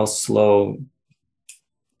how slow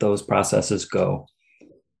those processes go.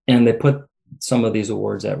 And they put some of these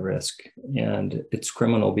awards at risk. And it's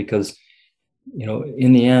criminal because,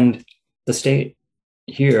 in the end, the state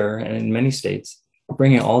here and in many states are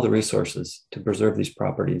bringing all the resources to preserve these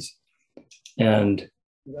properties. And,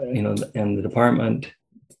 and the department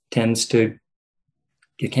tends to,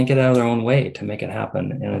 you can't get out of their own way to make it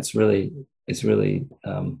happen. And it's really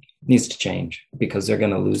needs to change because they're going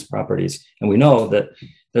to lose properties. And we know that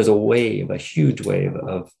there's a huge wave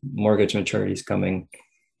of mortgage maturities coming,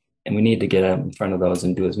 and we need to get out in front of those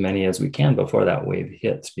and do as many as we can before that wave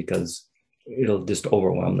hits, because it'll just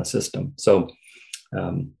overwhelm the system. So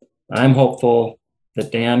I'm hopeful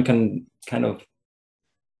that Dan can kind of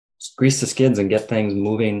grease the skids and get things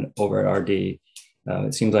moving over at RD.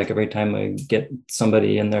 It seems like every time I get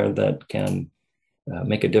somebody in there that can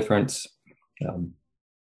make a difference,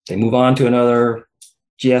 they move on to another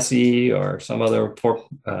GSE or some other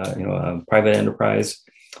private enterprise.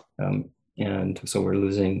 And so we're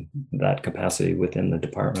losing that capacity within the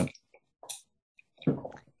department.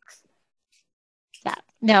 Yeah,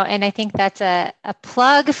 no, and I think that's a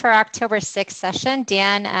plug for October 6th session.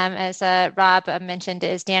 Dan, as Rob mentioned,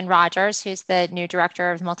 is Dan Rogers, who's the new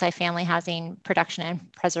director of multifamily housing production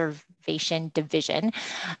and preservation division.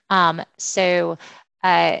 So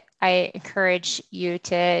I encourage you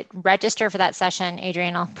to register for that session.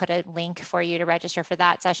 Adrian, I'll put a link for you to register for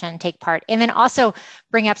that session, take part, and then also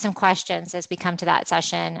bring up some questions as we come to that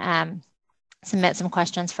session. Submit some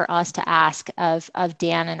questions for us to ask of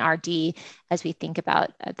Dan and RD as we think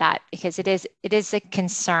about that, because it is a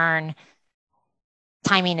concern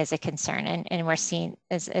timing is a concern. And we're seeing,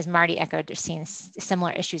 as Marty echoed, we're seeing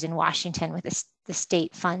similar issues in Washington with the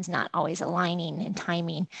state funds not always aligning in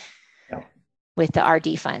timing with the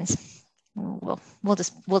RD funds. We'll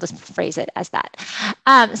just phrase it as that.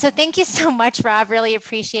 So thank you so much, Rob. Really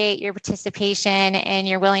appreciate your participation and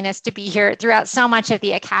your willingness to be here throughout so much of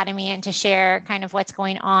the Academy and to share kind of what's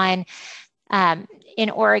going on in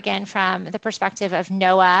Oregon from the perspective of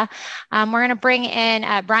NOAA. We're going to bring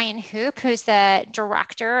in Brian Hoop, who's the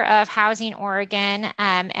director of Housing Oregon.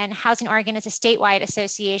 And Housing Oregon is a statewide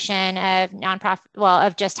association of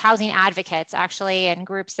of just housing advocates, actually, and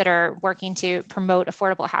groups that are working to promote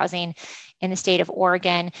affordable housing in the state of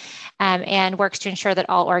Oregon, and works to ensure that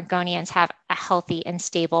all Oregonians have a healthy and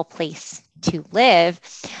stable place to live.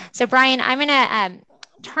 So Brian, I'm going to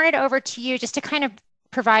turn it over to you just to kind of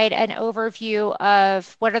provide an overview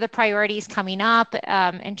of what are the priorities coming up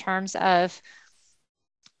in terms of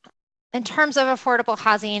affordable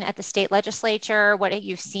housing at the state legislature, what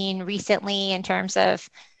you've seen recently in terms of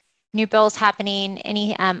new bills happening,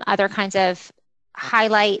 any other kinds of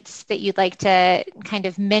highlights that you'd like to kind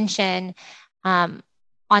of mention on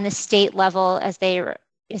the state level as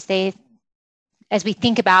we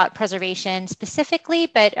think about preservation specifically,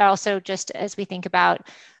 but also just as we think about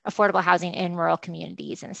affordable housing in rural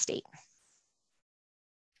communities in the state.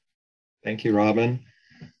 Thank you, Robin.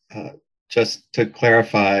 Just to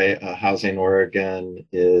clarify, Housing Oregon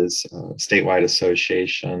is a statewide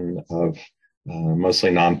association of mostly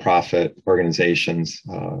nonprofit organizations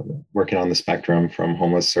working on the spectrum from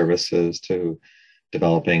homeless services to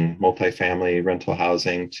developing multifamily rental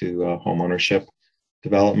housing to home ownership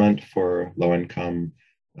development for low-income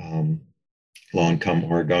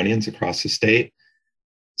Oregonians across the state.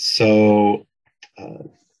 So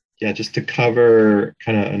just to cover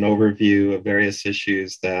kind of an overview of various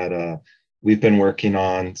issues that we've been working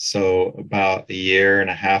on. So about a year and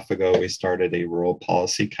a half ago, we started a rural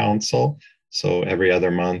policy council. So every other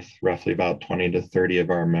month, roughly about 20 to 30 of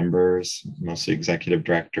our members, mostly executive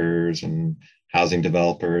directors and housing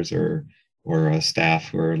developers or staff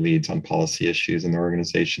who are leads on policy issues in the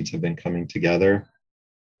organizations, have been coming together.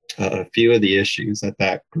 A few of the issues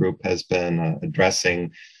that group has been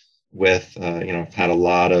addressing with, I've had a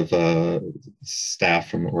lot of staff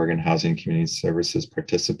from the Oregon Housing Community Services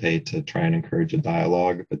participate to try and encourage a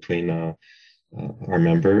dialogue between our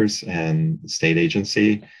members and the state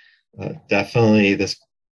agency. Definitely this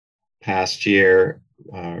past year,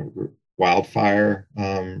 wildfire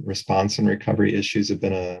response and recovery issues have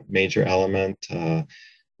been a major element.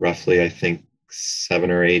 Roughly, I think 7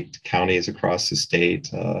 or 8 counties across the state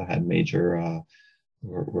had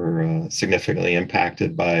were significantly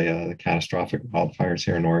impacted by the catastrophic wildfires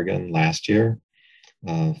here in Oregon last year,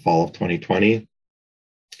 fall of 2020.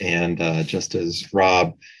 And just as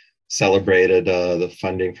Rob celebrated the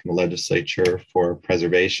funding from the legislature for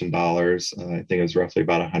preservation dollars, I think it was roughly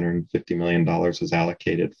about $150 million was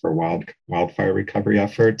allocated for wildfire recovery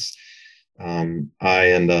efforts. I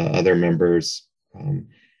and other members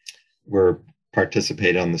were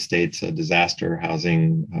participating on the state's disaster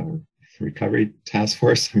housing recovery task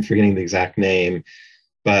force. I'm forgetting the exact name,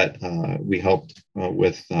 but we helped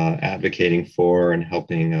with advocating for and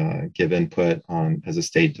helping give input on as a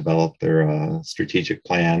state develop their strategic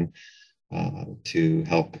plan to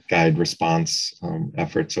help guide response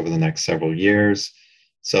efforts over the next several years.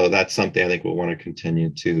 So that's something I think we'll want to continue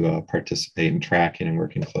to participate in tracking and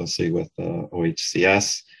working closely with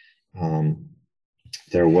OHCS.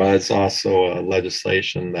 There was also a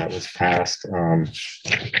legislation that was passed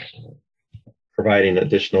providing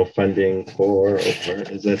additional funding for,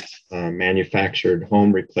 manufactured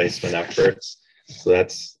home replacement efforts. So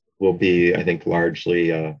will be, I think,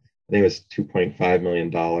 largely, I think it was $2.5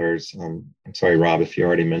 million. I'm sorry, Rob, if you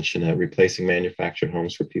already mentioned it, replacing manufactured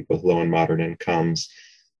homes for people with low and moderate incomes.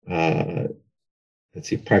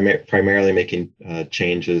 Primarily making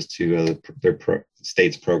changes to their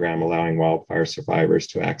state's program, allowing wildfire survivors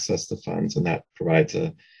to access the funds, and that provides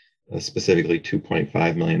specifically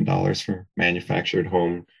 $2.5 million for manufactured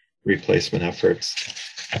home replacement efforts.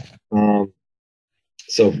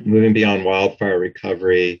 So moving beyond wildfire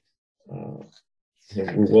recovery,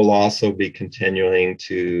 we'll also be continuing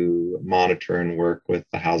to monitor and work with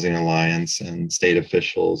the Housing Alliance and state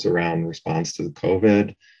officials around response to the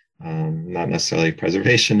COVID. Not necessarily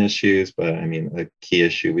preservation issues, but I mean, a key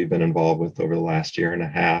issue we've been involved with over the last year and a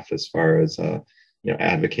half as far as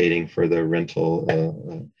advocating for the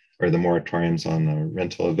rental or the moratoriums on the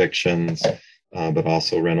rental evictions, but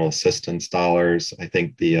also rental assistance dollars. I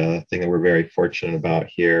think the thing that we're very fortunate about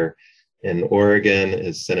here in Oregon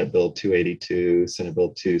is Senate Bill 282, Senate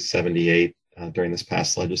Bill 278 during this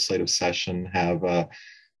past legislative session have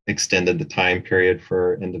extended the time period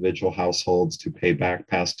for individual households to pay back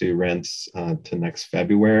past due rents to next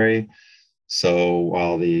February. So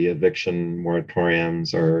while the eviction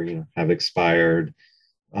moratoriums have expired,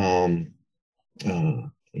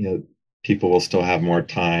 people will still have more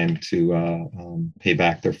time to pay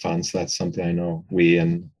back their funds. So that's something I know we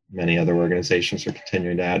and many other organizations are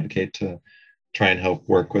continuing to advocate to try and help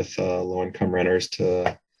work with low-income renters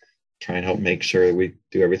to try and help make sure that we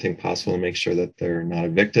do everything possible to make sure that they're not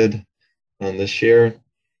evicted this year.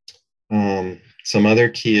 Some other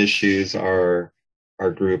key issues our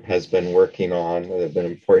group has been working on that have been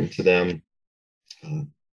important to them.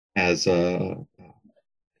 As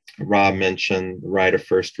Rob mentioned, the right of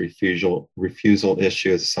first refusal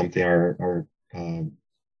issue is something our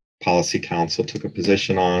policy council took a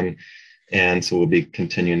position on. And so we'll be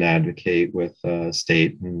continuing to advocate with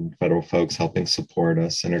state and federal folks helping support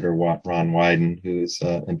Senator Ron Wyden, who's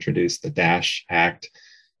introduced the DASH Act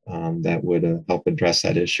that would help address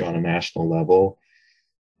that issue on a national level.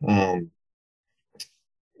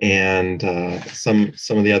 And some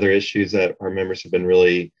of the other issues that our members have been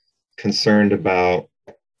really concerned about,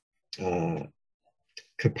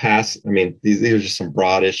 capacity. I mean, these are just some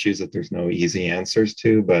broad issues that there's no easy answers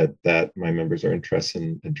to, but that my members are interested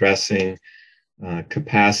in addressing.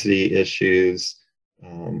 Capacity issues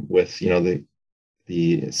with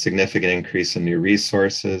the significant increase in new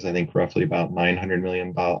resources. I think roughly about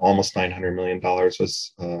almost $900 million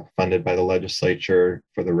was funded by the legislature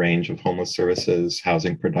for the range of homeless services,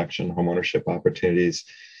 housing production, homeownership opportunities.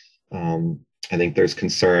 I think there's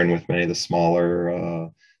concern with many of the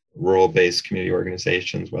smaller rural-based community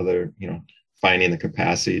organizations, whether finding the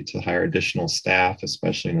capacity to hire additional staff,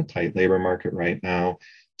 especially in a tight labor market right now,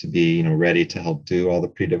 to be ready to help do all the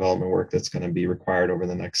pre-development work that's going to be required over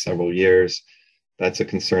the next several years. That's a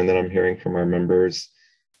concern that I'm hearing from our members.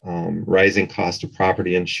 Rising cost of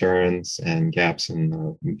property insurance and gaps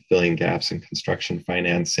in filling gaps in construction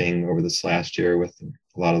financing over this last year with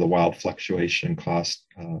a lot of the wild fluctuation in cost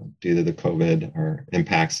due to the COVID or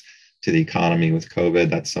impacts to the economy with COVID.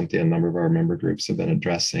 That's something a number of our member groups have been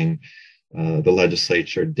addressing. The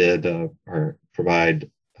legislature did provide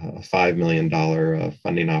a $5 million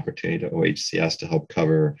funding opportunity to OHCS to help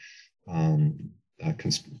cover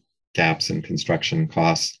gaps in construction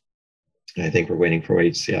costs. And I think we're waiting for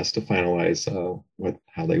OHCS to finalize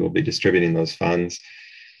how they will be distributing those funds.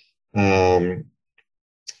 And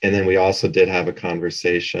then we also did have a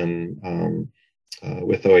conversation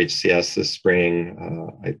with OHCS this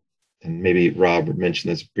spring, and maybe Rob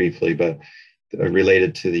mentioned this briefly, but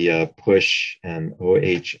related to the PUSH and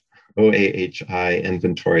OAHI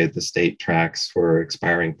inventory that the state tracks for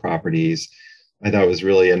expiring properties. I thought it was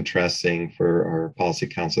really interesting for our policy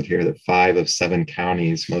council to hear that 5 of 7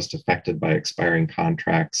 counties most affected by expiring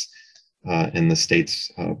contracts in the state's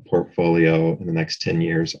portfolio in the next 10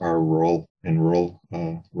 years are rural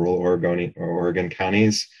Oregon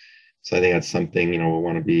counties. So I think that's something we'll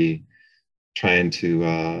want to be trying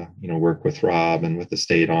to work with Rob and with the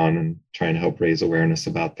state on, and trying to help raise awareness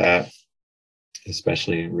about that,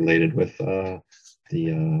 especially related with the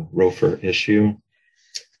ROFR issue.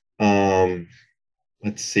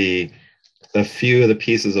 Let's see, a few of the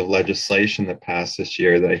pieces of legislation that passed this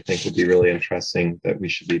year that I think would be really interesting that we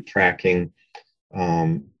should be tracking.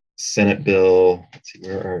 Senate Bill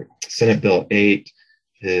 8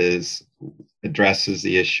 addresses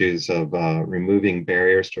the issues of removing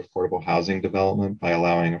barriers to affordable housing development by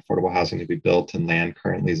allowing affordable housing to be built in land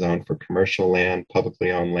currently zoned for commercial land, publicly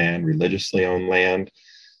owned land, religiously owned land.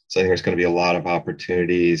 So I think there's going to be a lot of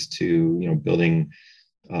opportunities to, building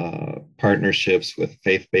partnerships with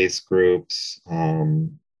faith-based groups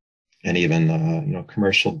and even,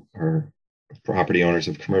 commercial or property owners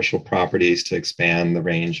of commercial properties to expand the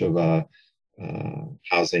range of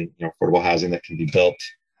housing, affordable housing that can be built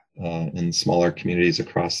in smaller communities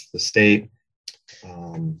across the state.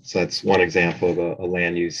 So that's one example of a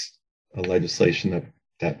land use legislation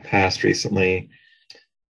that passed recently.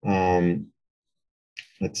 Let's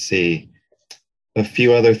see, a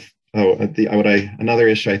few other. Another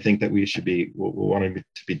issue I think that we should be wanting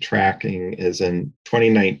to be tracking is in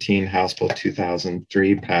 2019, House Bill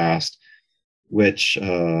 2003 passed, which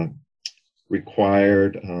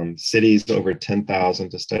required cities over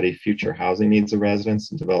 10,000 to study future housing needs of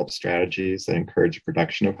residents and develop strategies that encourage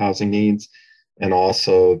production of housing needs. And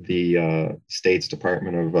also the state's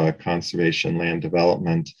Department of Conservation Land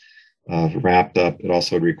Development wrapped up. It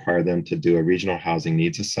also would require them to do a regional housing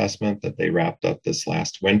needs assessment that they wrapped up this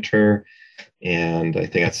last winter. And I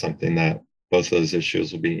think that's something that both of those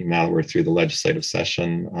issues will be, now that we're through the legislative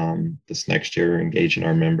session this next year, engaging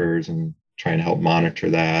our members and trying to help monitor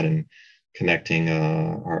that and connecting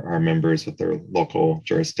our members with their local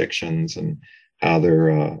jurisdictions and how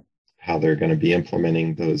they're going to be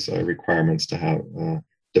implementing those requirements to have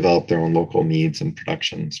develop their own local needs and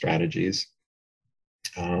production strategies.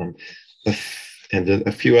 And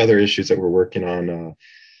a few other issues that we're working on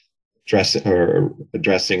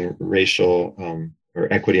addressing racial or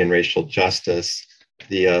equity and racial justice.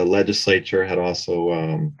 The legislature had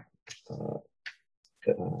also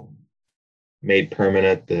made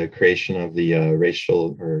permanent the creation of the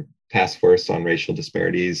racial or task force on racial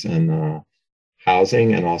disparities in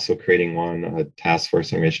housing, and also creating a task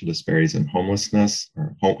force on racial disparities in homelessness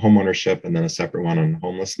or home ownership, and then a separate one on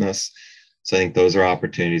homelessness. So I think those are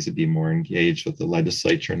opportunities to be more engaged with the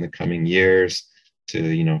legislature in the coming years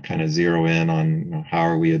to, kind of zero in on, how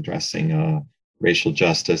are we addressing racial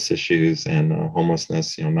justice issues and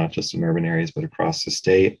homelessness, not just in urban areas, but across the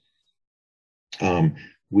state.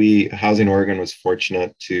 Housing Oregon was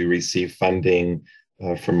fortunate to receive funding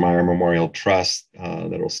from Meyer Memorial Trust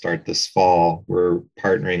that will start this fall. We're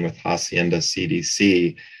partnering with Hacienda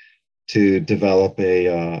CDC to develop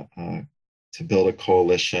to build a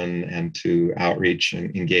coalition and to outreach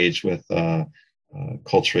and engage with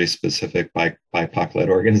culturally specific BIPOC-led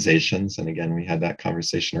organizations. And again, we had that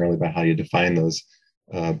conversation earlier about how you define those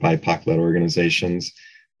BIPOC-led organizations.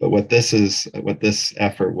 But what this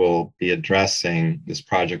effort will be addressing, this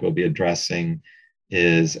project will be addressing,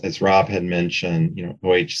 is, as Rob had mentioned,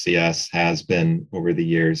 OHCS has been over the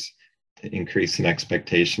years increasing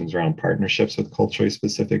expectations around partnerships with culturally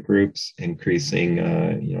specific groups, increasing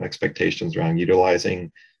expectations around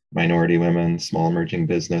utilizing minority women, small emerging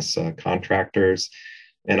business contractors.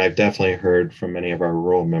 And I've definitely heard from many of our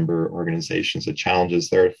rural member organizations the challenges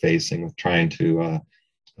they're facing with trying to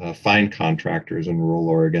find contractors in rural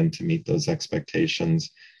Oregon to meet those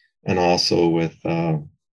expectations, and also with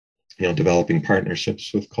developing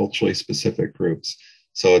partnerships with culturally specific groups.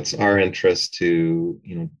 So it's our interest to,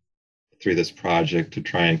 through this project, to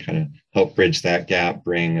try and kind of help bridge that gap,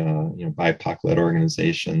 bring BIPOC-led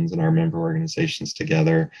organizations and our member organizations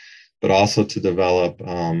together, but also to develop,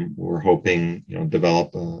 we're hoping,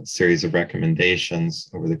 develop a series of recommendations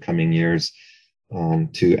over the coming years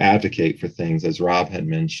to advocate for things, as Rob had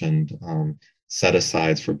mentioned,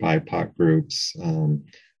 set-asides for BIPOC groups,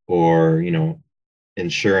 or,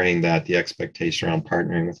 ensuring that the expectation around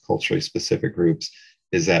partnering with culturally specific groups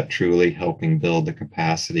is that truly helping build the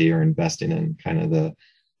capacity or investing in kind of the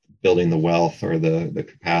building the wealth or the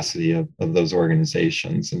capacity of those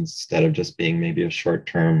organizations, instead of just being maybe a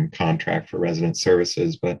short-term contract for resident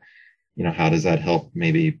services. But, how does that help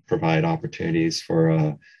maybe provide opportunities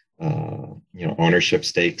for ownership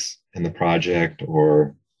stakes in the project,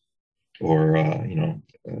 or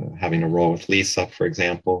having a role with lease up, for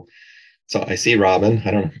example. So I see Robin.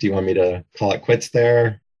 I don't know. Do you want me to call it quits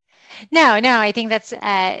there? No. I think that's.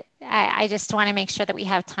 I just want to make sure that we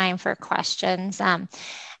have time for questions. I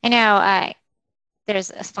know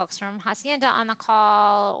there's folks from Hacienda on the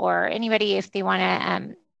call, or anybody if they want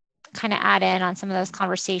to kind of add in on some of those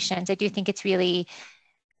conversations. I do think it's really.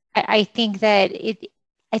 I think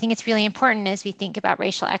it's really important as we think about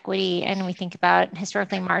racial equity and we think about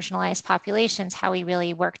historically marginalized populations, how we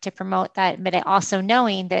really work to promote that. But also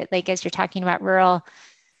knowing that, as you're talking about rural,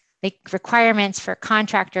 requirements for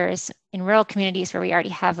contractors in rural communities where we already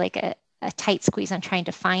have a tight squeeze on trying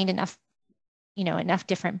to find enough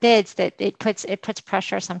different bids, that it puts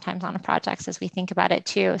pressure sometimes on the projects as we think about it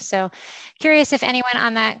too. So curious if anyone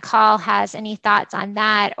on that call has any thoughts on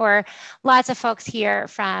that, or lots of folks here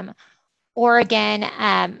from Oregon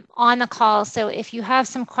on the call. So if you have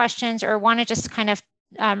some questions or want to just kind of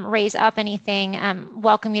raise up anything,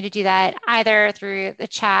 welcome you to do that either through the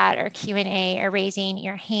chat or Q&A or raising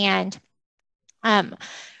your hand.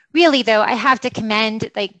 Really though, I have to commend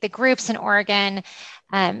the groups in Oregon,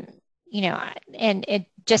 and it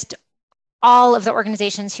just all of the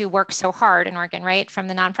organizations who work so hard in Oregon, right? From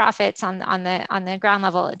the nonprofits on the ground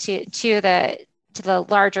level to the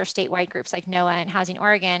larger statewide groups like NOAA and Housing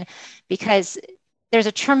Oregon, because there's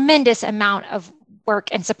a tremendous amount of work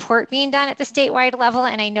and support being done at the statewide level.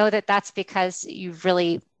 And I know that that's because you've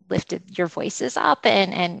really lifted your voices up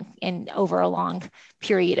and over a long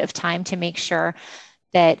period of time to make sure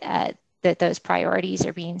that those priorities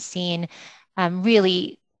are being seen.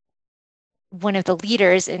 Really one of the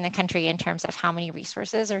leaders in the country in terms of how many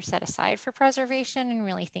resources are set aside for preservation and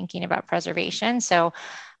really thinking about preservation. So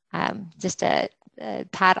just a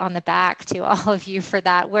pat on the back to all of you for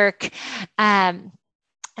that work.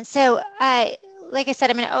 So like I said,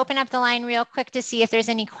 I'm going to open up the line real quick to see if there's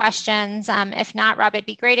any questions. If not, Rob, it'd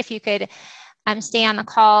be great if you could stay on the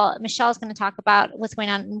call. Michelle's going to talk about what's going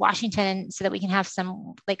on in Washington so that we can have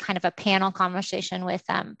some like kind of a panel conversation with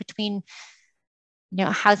between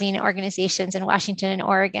housing organizations in Washington and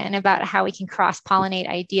Oregon about how we can cross-pollinate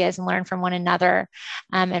ideas and learn from one another,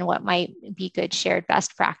 and what might be good shared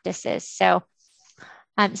best practices. So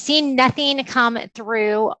seeing nothing come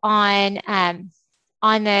through on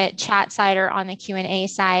the chat side or on the Q&A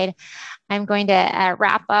side, I'm going to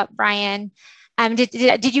wrap up. Brian,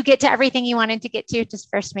 did you get to everything you wanted to get to? Just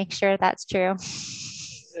first make sure that's true.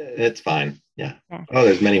 It's fine. Yeah. Oh,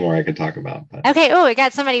 there's many more I could talk about. But. Okay. Oh, we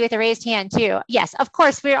got somebody with a raised hand too. Yes, of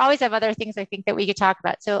course. We always have other things I think that we could talk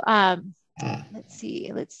about. So let's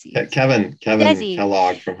see. Kevin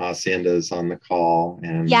Kellogg from Hacienda is on the call.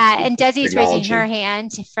 And Desi's raising her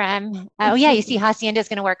hand from, you see Hacienda is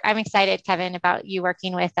going to work. I'm excited, Kevin, about you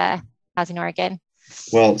working with Housing Oregon.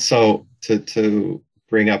 Well, so to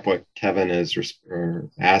bring up what Kevin is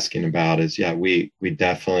asking about is, we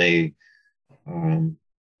definitely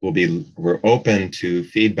we're open to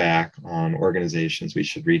feedback on organizations we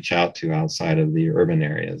should reach out to outside of the urban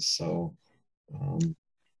areas. So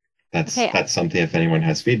that's something, if anyone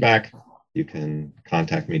has feedback, you can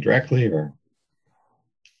contact me directly or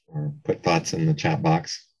put thoughts in the chat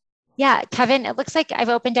box. Yeah, Kevin, it looks like I've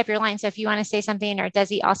opened up your line. So if you want to say something, or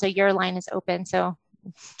Desi, also your line is open. So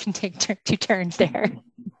you can take two turns there.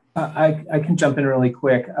 I can jump in really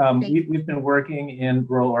quick. We've been working in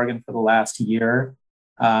rural Oregon for the last year.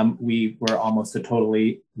 We were almost a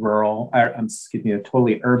totally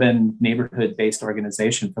totally urban neighborhood-based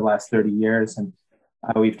organization for the last 30 years. And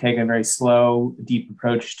we've taken a very slow, deep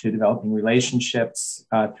approach to developing relationships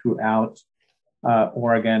throughout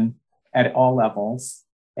Oregon at all levels.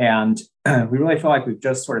 And we really feel like we've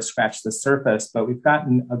just sort of scratched the surface, but we've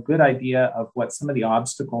gotten a good idea of what some of the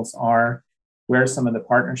obstacles are, where some of the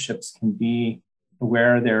partnerships can be,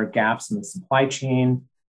 where there are gaps in the supply chain,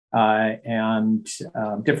 and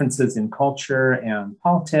differences in culture and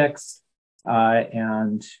politics,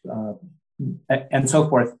 and so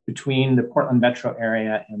forth between the Portland metro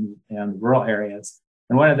area and rural areas.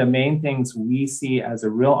 And one of the main things we see as a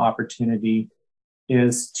real opportunity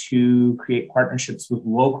is to create partnerships with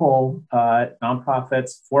local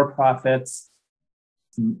nonprofits, for-profits,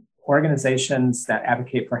 organizations that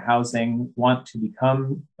advocate for housing, want to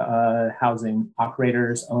become housing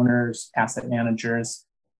operators, owners, asset managers,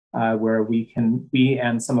 where we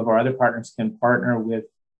and some of our other partners can partner with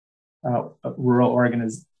rural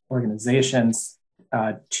organizations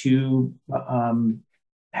to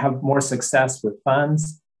have more success with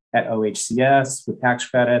funds at OHCS, with tax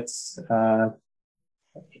credits.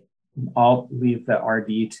 I'll leave the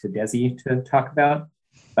RD to Desi to talk about.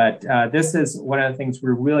 But this is one of the things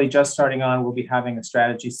we're really just starting on. We'll be having a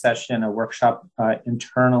strategy session, a workshop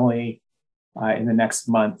internally in the next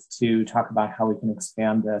month to talk about how we can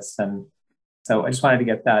expand this. And so I just wanted to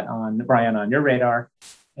get that on, Brian, on your radar,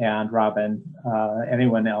 and Robin,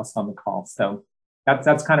 anyone else on the call. So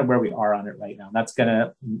that's kind of where we are on it right now. That's going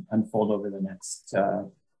to unfold over the next,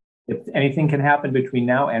 if anything can happen between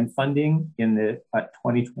now and funding in the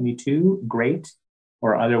 2022, great.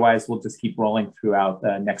 Or otherwise, we'll just keep rolling throughout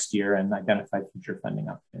the next year and identify future funding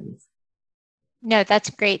opportunities. No, that's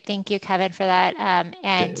great. Thank you, Kevin, for that.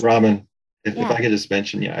 And Robin, if I could just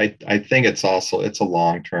mention, I think it's a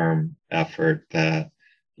long-term effort that,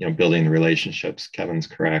 building the relationships. Kevin's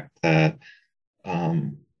correct that,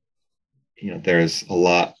 there's a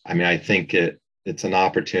lot. I mean, I think it's an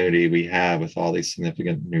opportunity we have with all these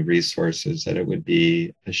significant new resources that it would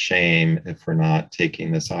be a shame if we're not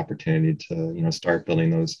taking this opportunity to, start building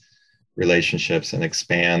those relationships and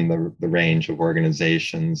expand the range of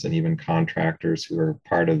organizations and even contractors who are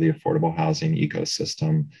part of the affordable housing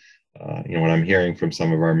ecosystem. What I'm hearing from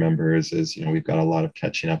some of our members is, we've got a lot of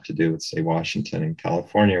catching up to do with, say, Washington and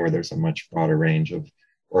California, where there's a much broader range of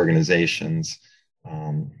organizations.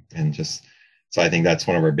 So I think that's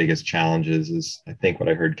one of our biggest challenges is, I think what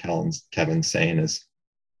I heard Kevin saying is,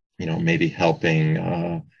 maybe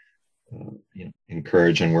helping,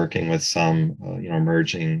 encourage and working with some,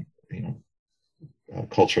 emerging,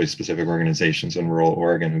 culturally specific organizations in rural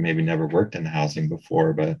Oregon who maybe never worked in housing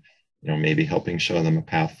before, but, maybe helping show them a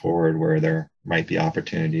path forward where there might be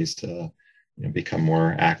opportunities to, become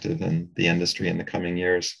more active in the industry in the coming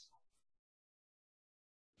years.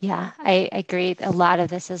 Yeah, I agree. A lot of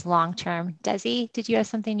this is long-term. Desi, did you have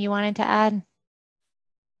something you wanted to add?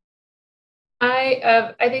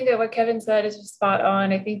 I think that what Kevin said is just spot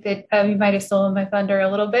on. I think that you might have stolen my thunder a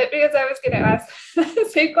little bit, because I was going to ask the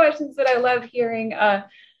same questions, that I love hearing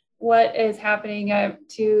what is happening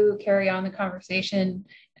to carry on the conversation.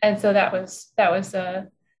 And so that was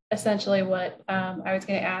essentially what I was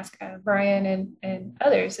going to ask Brian and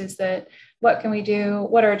others is that what can we do?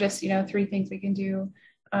 What are just, 3 things we can do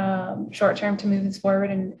short term to move this forward?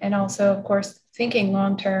 And also, of course, thinking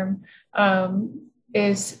long term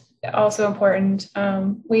is also important.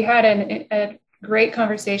 We had a great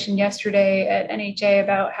conversation yesterday at NHA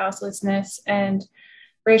about houselessness and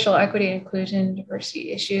racial equity, inclusion,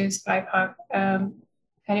 diversity issues, BIPOC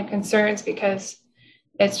kind of concerns, because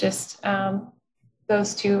it's just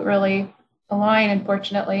those two really align,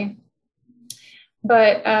 unfortunately.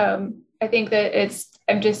 But I think that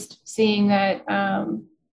I'm just seeing that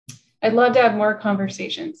I'd love to have more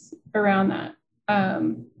conversations around that,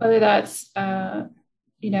 whether that's,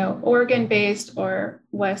 Oregon-based or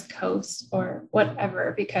West Coast or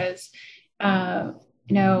whatever, because,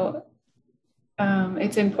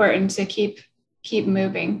 it's important to keep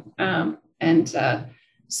moving.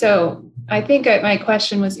 So I think my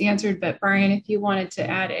question was answered, but Brian, if you wanted to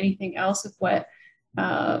add anything else of what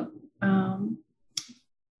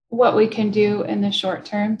we can do in the short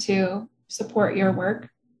term to support your work.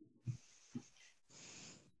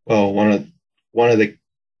 Well, one of the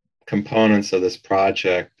components of this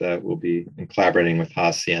project that we'll be collaborating with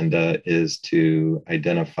Hacienda is to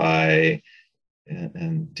identify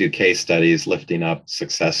and do case studies lifting up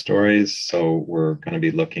success stories. So we're going to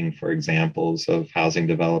be looking for examples of housing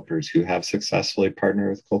developers who have successfully partnered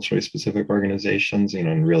with culturally specific organizations,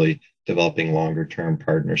 and really developing longer term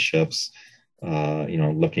partnerships,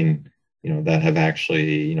 looking, that have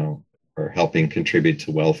actually, are helping contribute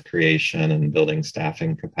to wealth creation and building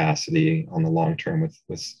staffing capacity on the long term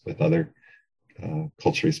with other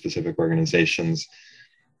culturally specific organizations.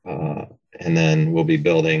 And then we'll be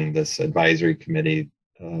building this advisory committee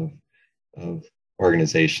of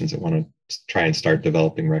organizations that want to try and start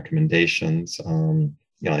developing recommendations,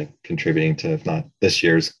 contributing to, if not this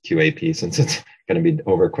year's QAP, since it's going to be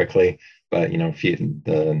over quickly, but,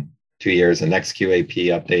 the 2 years, the next QAP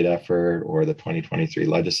update effort, or the 2023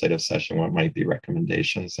 legislative session, what might be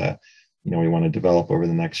recommendations that, we want to develop over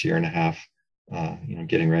the next year and a half,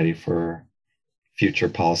 getting ready for future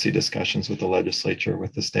policy discussions with the legislature,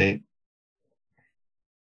 with the state.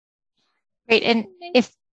 Great. And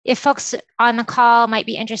if folks on the call might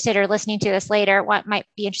be interested or listening to this later, what might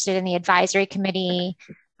be interested in the advisory committee,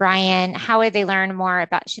 Brian, how would they learn more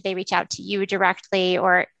about, should they reach out to you directly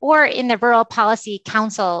or in the Rural Policy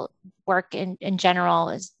Council work in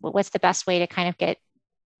general? What's the best way to kind of get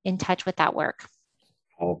in touch with that work?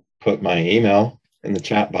 I'll put my email in the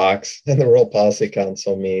chat box. And the Rural Policy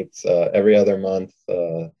Council meets every other month,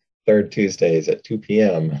 third Tuesdays at 2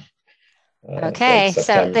 p.m. Okay,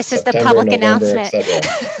 so this is the public November,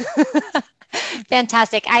 announcement.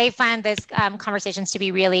 Fantastic. I find this conversations to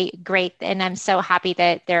be really great, and I'm so happy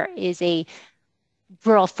that there is a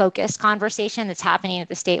rural focused conversation that's happening at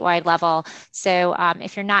the statewide level. So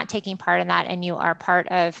if you're not taking part in that and you are part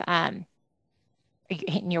of and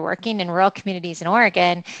you're working in rural communities in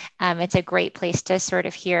Oregon, it's a great place to sort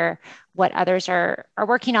of hear what others are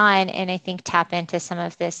working on, and I think tap into some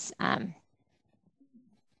of this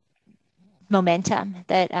momentum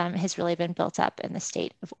that has really been built up in the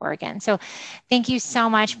state of Oregon. So thank you so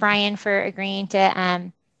much, Brian, for agreeing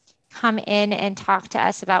to come in and talk to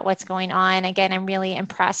us about what's going on. Again, I'm really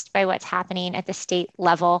impressed by what's happening at the state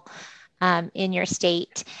level in your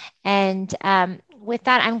state. And with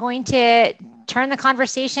that, I'm going to turn the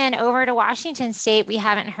conversation over to Washington State. We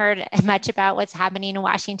haven't heard much about what's happening in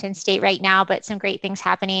Washington State right now, but some great things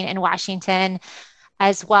happening in Washington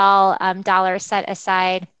as well. Dollars set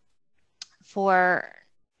aside for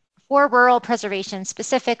rural preservation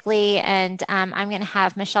specifically. And I'm going to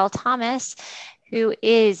have Michelle Thomas, who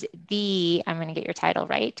is I'm going to get your title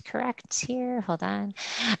correct here, hold on,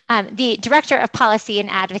 the Director of Policy and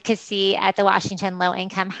Advocacy at the Washington Low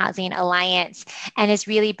Income Housing Alliance, and has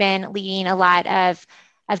really been leading a lot of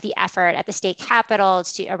the effort at the state capitol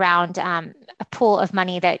around a pool of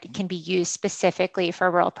money that can be used specifically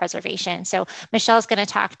for rural preservation. So Michelle's going to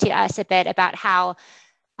talk to us a bit about how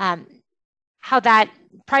that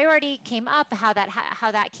priority came up, how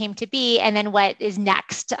that came to be, and then what is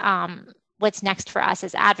next. What's next for us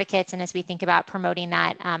as advocates and as we think about promoting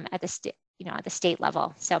that at the state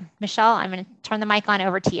level. So Michelle, I'm going to turn the mic on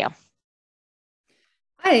over to you.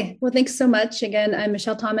 Hi, well, thanks so much. Again, I'm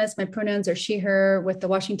Michelle Thomas. My pronouns are she, her, with the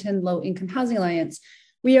Washington Low Income Housing Alliance.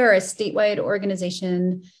 We are a statewide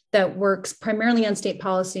organization that works primarily on state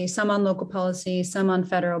policy, some on local policy, some on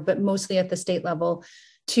federal, but mostly at the state level,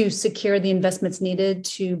 to secure the investments needed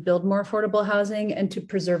to build more affordable housing and to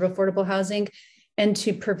preserve affordable housing and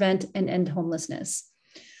to prevent and end homelessness.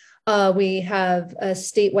 We have a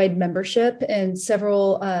statewide membership, and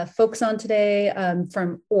several folks on today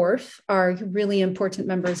from ORF are really important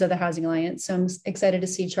members of the Housing Alliance. So I'm excited to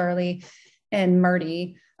see Charlie and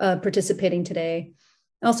Marty participating today.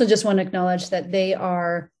 I also just want to acknowledge that they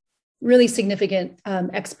are really significant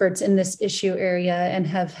experts in this issue area and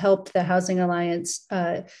have helped the Housing Alliance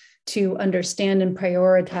to understand and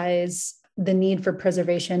prioritize the need for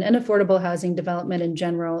preservation and affordable housing development in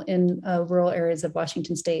general in rural areas of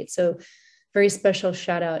Washington state. So very special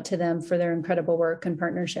shout out to them for their incredible work and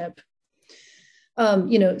partnership.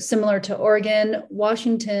 Similar to Oregon,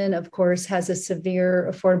 Washington, of course, has a severe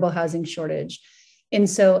affordable housing shortage. And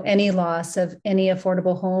so any loss of any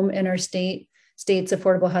affordable home in our state's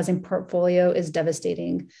affordable housing portfolio is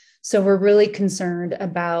devastating. So we're really concerned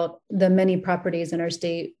about the many properties in our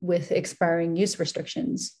state with expiring use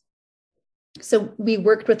restrictions. So we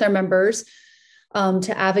worked with our members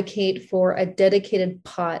to advocate for a dedicated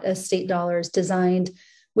pot of state dollars designed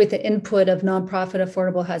with the input of nonprofit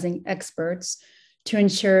affordable housing experts to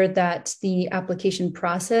ensure that the application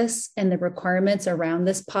process and the requirements around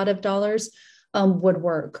this pot of dollars would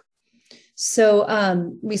work.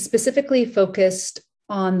 So we specifically focused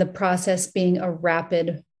on the process being a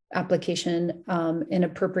rapid application and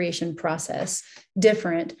appropriation process,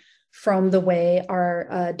 different from the way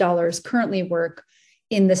our dollars currently work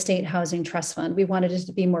in the State Housing Trust Fund. We wanted it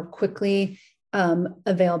to be more quickly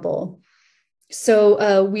available.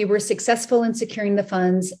 So we were successful in securing the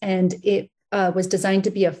funds, and it was designed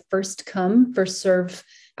to be a first come, first serve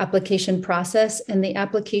application process, and the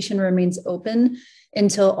application remains open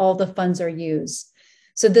until all the funds are used.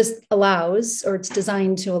 So this allows, or it's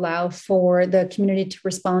designed to allow for the community to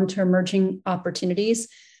respond to emerging opportunities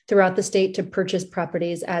throughout the state to purchase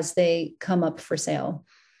properties as they come up for sale.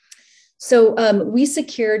 So we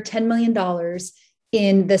secured $10 million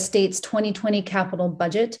in the state's 2020 capital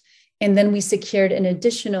budget, and then we secured an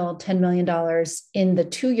additional $10 million in the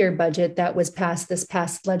 2-year budget that was passed this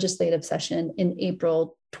past legislative session in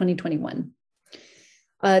April 2021.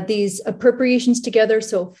 These appropriations together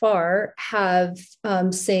so far have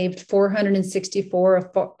saved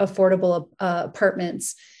 464 affordable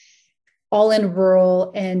apartments, all in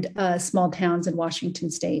rural and small towns in Washington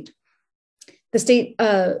state.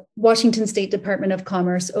 The Washington State Department of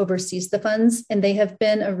Commerce oversees the funds, and they have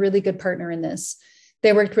been a really good partner in this.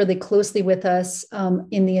 They worked really closely with us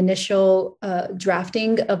in the initial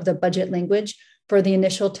drafting of the budget language for the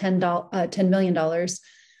initial $10 million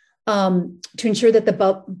to ensure that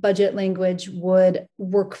the budget language would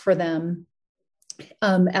work for them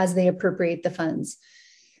as they appropriate the funds.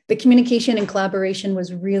 The communication and collaboration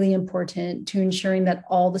was really important to ensuring that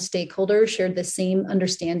all the stakeholders shared the same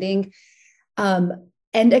understanding and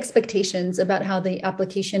expectations about how the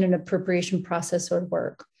application and appropriation process would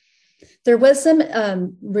work. There was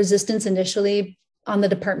some resistance initially on the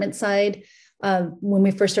department side when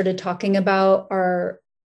we first started talking about our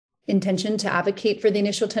intention to advocate for the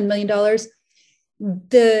initial $10 million.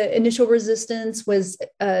 The initial resistance was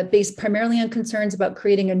based primarily on concerns about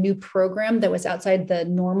creating a new program that was outside the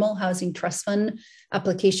normal Housing Trust Fund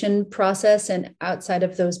application process and outside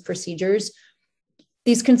of those procedures.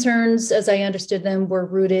 These concerns, as I understood them, were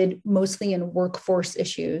rooted mostly in workforce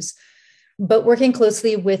issues, but working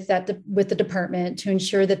closely with the department to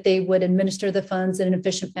ensure that they would administer the funds in an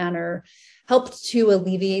efficient manner helped to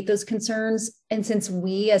alleviate those concerns. And since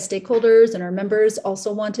we as stakeholders and our members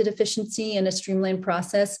also wanted efficiency and a streamlined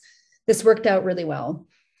process, this worked out really well.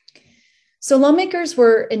 So lawmakers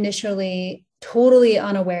were initially totally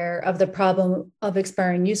unaware of the problem of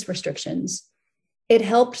expiring use restrictions. It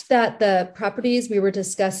helped that the properties we were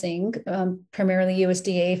discussing, primarily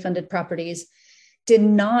USDA funded properties, did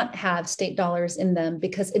not have state dollars in them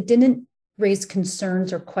because it didn't raise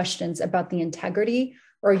concerns or questions about the integrity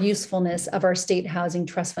or usefulness of our state housing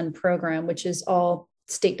trust fund program, which is all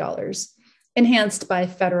state dollars, enhanced by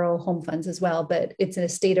federal home funds as well, but it's a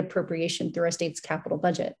state appropriation through our state's capital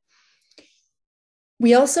budget.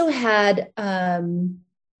 We also have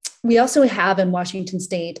in Washington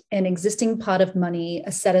state an existing pot of money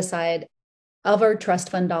set aside of our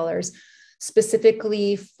trust fund dollars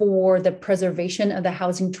specifically for the preservation of the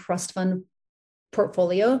housing trust fund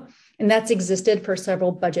portfolio, and that's existed for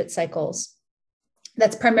several budget cycles.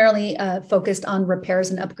 That's primarily focused on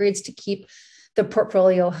repairs and upgrades to keep the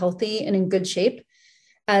portfolio healthy and in good shape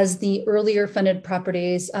as the earlier funded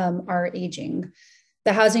properties are aging.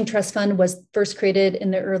 The Housing Trust Fund was first created in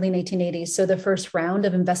the early 1980s, so the first round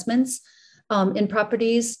of investments in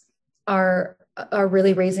properties are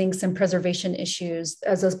really raising some preservation issues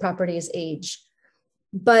as those properties age.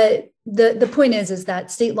 But the point is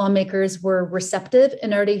that state lawmakers were receptive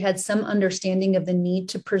and already had some understanding of the need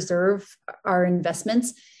to preserve our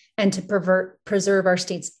investments and to preserve our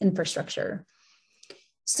state's infrastructure.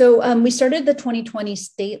 So we started the 2020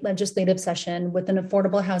 state legislative session with an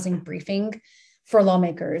affordable housing briefing for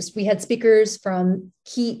lawmakers. We had speakers from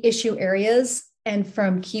key issue areas and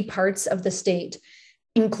from key parts of the state,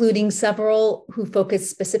 including several who focused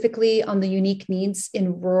specifically on the unique needs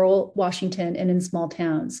in rural Washington and in small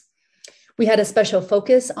towns. We had a special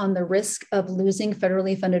focus on the risk of losing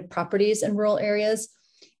federally funded properties in rural areas,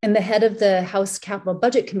 and the head of the House Capital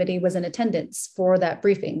Budget Committee was in attendance for that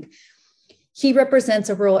briefing. He represents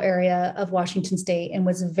a rural area of Washington state and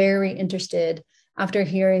was very interested after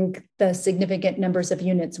hearing the significant numbers of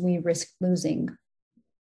units we risk losing.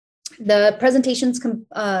 The presentations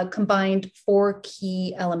combined 4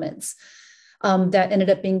 key elements that ended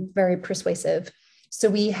up being very persuasive. So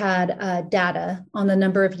we had data on the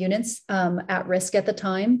number of units at risk at the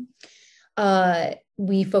time.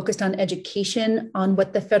 We focused on education, on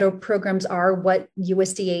what the federal programs are, what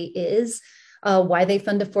USDA is, why they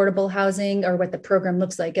fund affordable housing, or what the program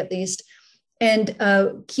looks like at least, and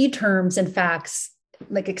key terms and facts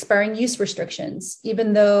like expiring use restrictions.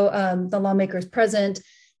 Even though the lawmakers present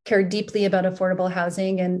care deeply about affordable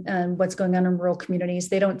housing and what's going on in rural communities,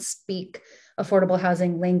 they don't speak affordable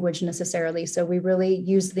housing language necessarily. So we really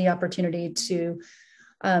used the opportunity to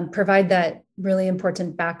provide that really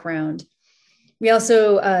important background. We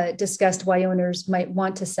also discussed why owners might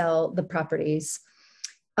want to sell the properties.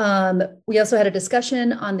 We also had a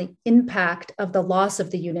discussion on the impact of the loss of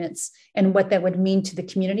the units and what that would mean to the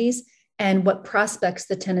communities and what prospects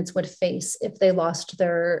the tenants would face if they lost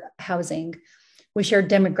their housing. We shared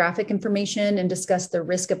demographic information and discussed the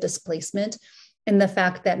risk of displacement and the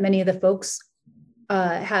fact that many of the folks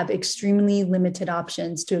have extremely limited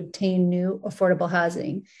options to obtain new affordable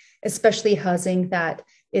housing, especially housing that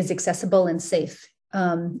is accessible and safe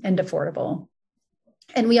and affordable.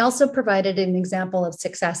 And we also provided an example of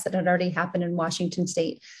success that had already happened in Washington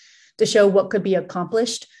state to show what could be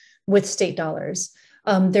accomplished with state dollars.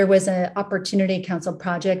 There was an Opportunity Council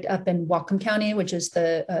project up in Whatcom County, which is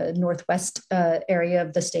the northwest area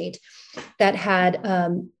of the state, that had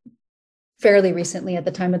fairly recently, at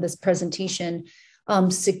the time of this presentation,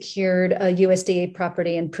 secured a USDA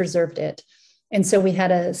property and preserved it. And so we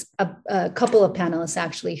had a couple of panelists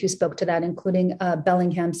actually who spoke to that, including a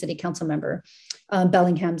Bellingham City Council member.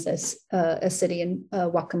 Bellingham's a city in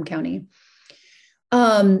Whatcom County.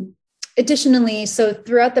 Additionally, so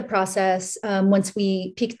throughout the process, once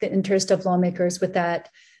we piqued the interest of lawmakers with that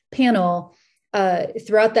panel,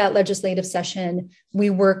 throughout that legislative session, we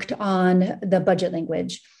worked on the budget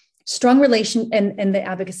language, strong relation and the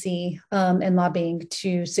advocacy and lobbying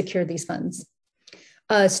to secure these funds.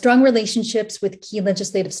 Strong relationships with key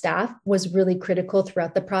legislative staff was really critical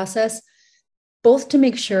throughout the process, both to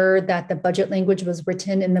make sure that the budget language was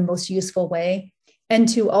written in the most useful way and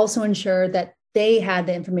to also ensure that they had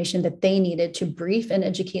the information that they needed to brief and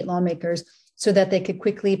educate lawmakers so that they could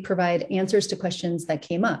quickly provide answers to questions that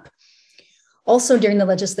came up. Also during the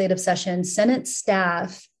legislative session, Senate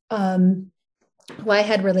staff, who I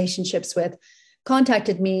had relationships with,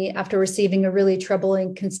 contacted me after receiving a really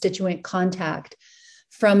troubling constituent contact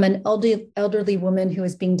from an elderly woman who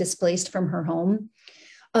was being displaced from her home.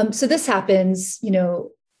 So this happens,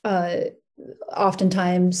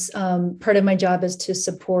 oftentimes. Part of my job is to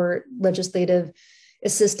support legislative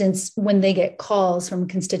assistance when they get calls from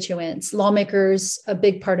constituents. Lawmakers, a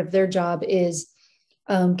big part of their job is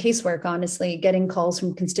casework, honestly, getting calls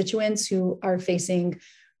from constituents who are facing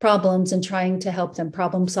problems and trying to help them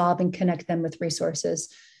problem solve and connect them with resources.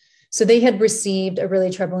 So they had received a really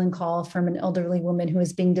troubling call from an elderly woman who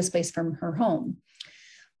was being displaced from her home.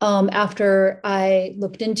 After I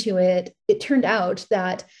looked into it, it turned out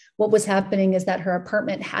that what was happening is that her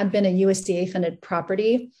apartment had been a USDA funded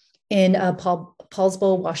property in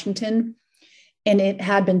Paulsville, Washington, and it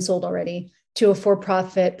had been sold already to a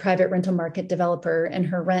for-profit private rental market developer, and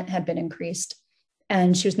her rent had been increased,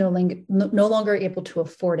 and she was no longer able to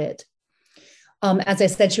afford it. As I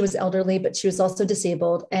said, she was elderly, but she was also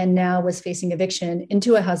disabled and now was facing eviction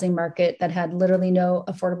into a housing market that had literally no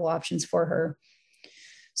affordable options for her.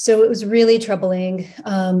 So it was really troubling.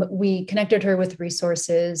 We connected her with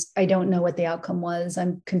resources. I don't know what the outcome was.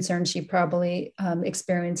 I'm concerned she probably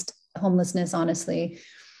experienced homelessness, honestly,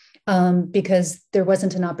 because there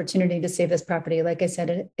wasn't an opportunity to save this property. Like I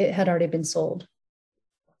said, it had already been sold.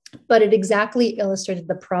 But it exactly illustrated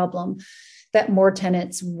the problem that more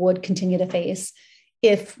tenants would continue to face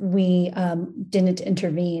if we didn't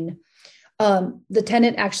intervene. The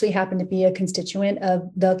tenant actually happened to be a constituent of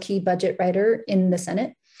the key budget writer in the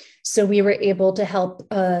Senate. So we were able to help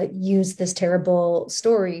use this terrible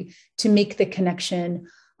story to make the connection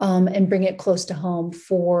and bring it close to home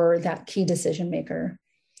for that key decision maker.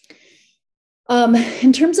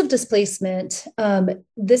 In terms of displacement,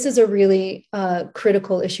 this is a really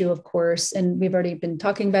critical issue, of course, and we've already been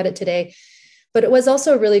talking about it today, but it was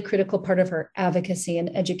also a really critical part of our advocacy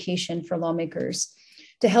and education for lawmakers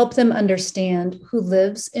to help them understand who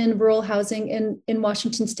lives in rural housing in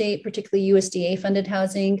Washington State, particularly USDA funded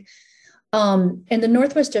housing. And the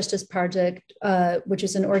Northwest Justice Project, which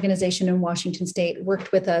is an organization in Washington State,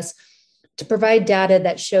 worked with us to provide data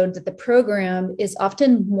that showed that the program is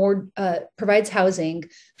often more, provides housing,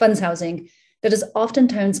 funds housing, that is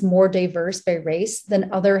oftentimes more diverse by race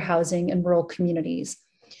than other housing in rural communities.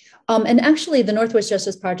 And actually, the Northwest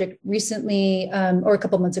Justice Project recently, or a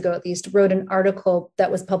couple months ago at least, wrote an article that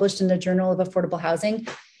was published in the Journal of Affordable Housing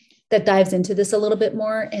that dives into this a little bit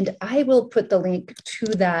more. And I will put the link to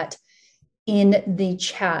that in the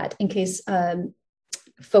chat in case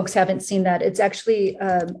folks haven't seen that. It's actually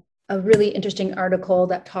a really interesting article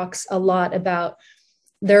that talks a lot about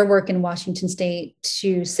their work in Washington State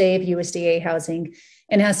to save USDA housing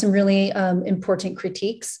and has some really important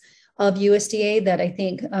critiques of USDA that I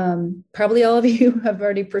think probably all of you have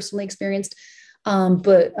already personally experienced,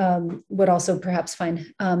 but would also perhaps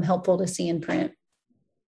find helpful to see in print.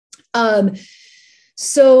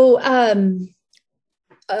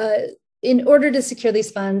 In order to secure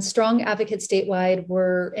these funds, strong advocates statewide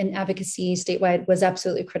and advocacy statewide was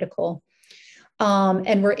absolutely critical.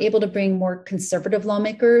 And we're able to bring more conservative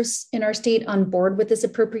lawmakers in our state on board with this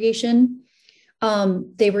appropriation.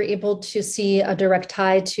 They were able to see a direct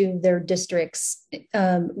tie to their districts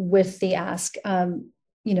with the ask,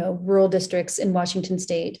 rural districts in Washington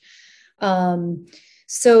State.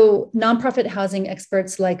 So nonprofit housing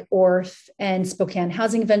experts like ORF and Spokane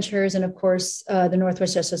Housing Ventures, and of course, the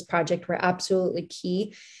Northwest Justice Project were absolutely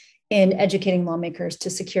key in educating lawmakers to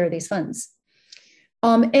secure these funds.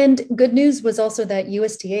 And good news was also that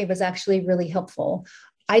USDA was actually really helpful.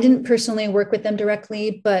 I didn't personally work with them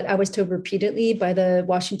directly, but I was told repeatedly by the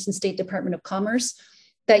Washington State Department of Commerce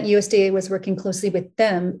that USDA was working closely with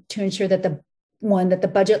them to ensure that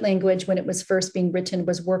the budget language when it was first being written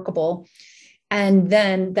was workable. And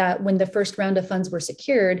then that when the first round of funds were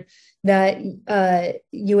secured, that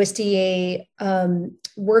USDA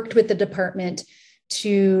worked with the department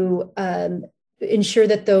to ensure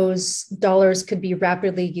that those dollars could be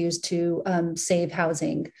rapidly used to save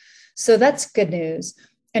housing. So that's good news.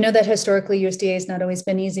 I know that historically USDA has not always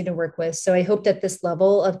been easy to work with. So I hope that this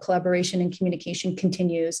level of collaboration and communication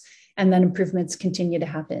continues and that improvements continue to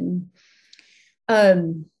happen.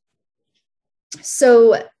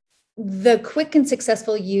 So the quick and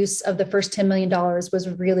successful use of the first $10 million was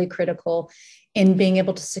really critical in being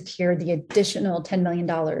able to secure the additional $10 million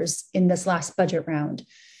in this last budget round.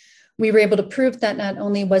 We were able to prove that not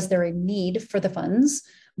only was there a need for the funds,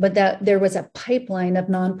 but that there was a pipeline of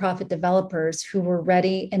nonprofit developers who were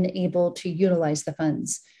ready and able to utilize the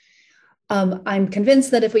funds. I'm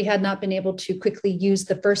convinced that if we had not been able to quickly use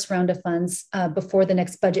the first round of funds before the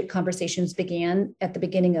next budget conversations began at the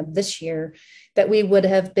beginning of this year, that we would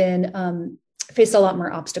have been faced a lot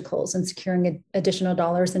more obstacles in securing additional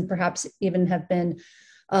dollars and perhaps even have been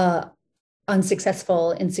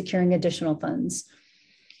unsuccessful in securing additional funds.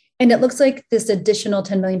 And it looks like this additional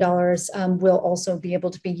 $10 million will also be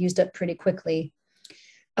able to be used up pretty quickly.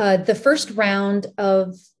 The first round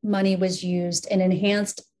of money was used and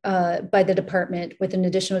enhanced by the department with an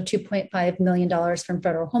additional $2.5 million from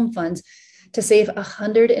federal home funds to save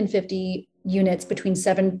 150 units between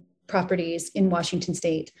 7 properties in Washington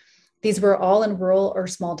State. These were all in rural or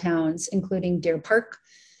small towns, including Deer Park,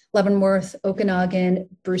 Leavenworth, Okanagan,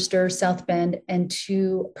 Brewster, South Bend, and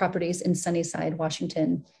 2 properties in Sunnyside,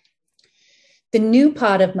 Washington. The new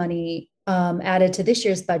pot of money added to this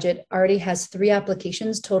year's budget already has 3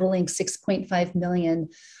 applications totaling $6.5 million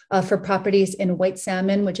for properties in White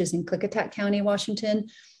Salmon, which is in Klickitat County, Washington,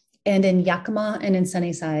 and in Yakima and in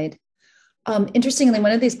Sunnyside. Interestingly,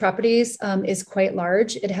 one of these properties is quite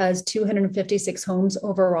large. It has 256 homes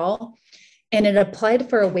overall, and it applied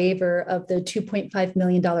for a waiver of the $2.5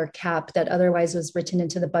 million cap that otherwise was written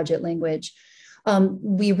into the budget language.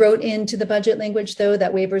 We wrote into the budget language, though,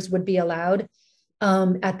 that waivers would be allowed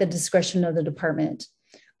at the discretion of the department.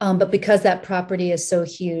 But because that property is so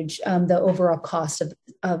huge, the overall cost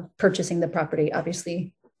of purchasing the property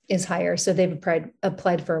obviously is higher. So they've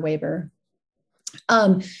applied for a waiver.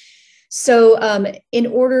 In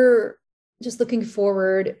order just looking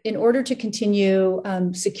forward, in order to continue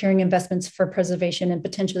securing investments for preservation and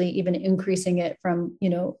potentially even increasing it from,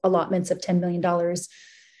 allotments of $10 million,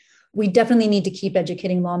 we definitely need to keep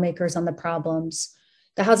educating lawmakers on the problems.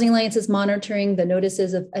 The Housing Alliance is monitoring the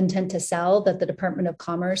notices of intent to sell that the Department of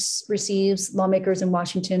Commerce receives. Lawmakers in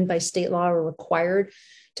Washington by state law are required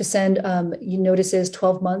to send notices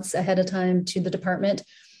 12 months ahead of time to the department.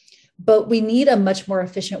 But we need a much more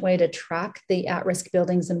efficient way to track the at-risk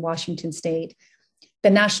buildings in Washington state. The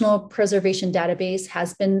National Preservation Database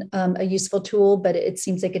has been a useful tool, but it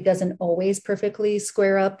seems like it doesn't always perfectly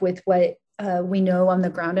square up with what we know on the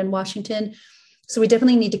ground in Washington. So we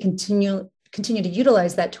definitely need to continue to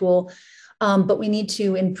utilize that tool, but we need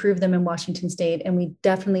to improve them in Washington state. And we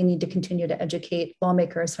definitely need to continue to educate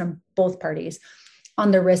lawmakers from both parties on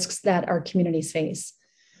the risks that our communities face.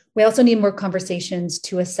 We also need more conversations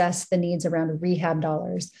to assess the needs around rehab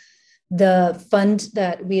dollars. The fund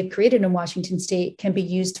that we have created in Washington state can be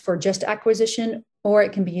used for just acquisition, or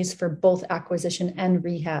it can be used for both acquisition and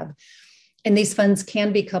rehab. And these funds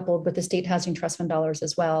can be coupled with the state housing trust fund dollars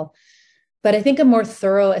as well. But I think a more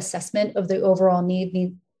thorough assessment of the overall need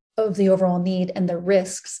and the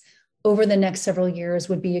risks over the next several years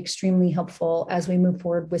would be extremely helpful as we move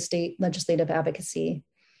forward with state legislative advocacy.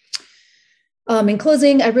 In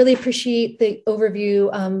closing, I really appreciate the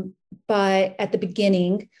overview at the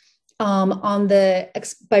beginning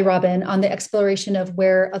by Robin on the exploration of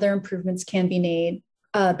where other improvements can be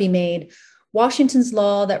made. Washington's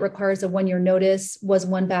law that requires a 1-year notice was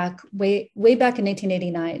way back in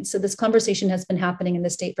 1989. So this conversation has been happening in the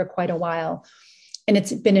state for quite a while, and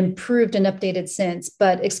it's been improved and updated since.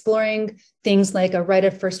 But exploring things like a right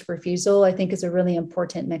of first refusal, I think, is a really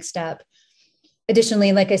important next step.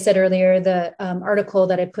 Additionally, like I said earlier, the article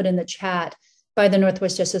that I put in the chat by the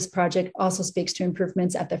Northwest Justice Project also speaks to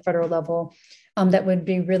improvements at the federal level that would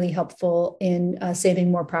be really helpful in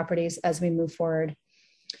saving more properties as we move forward.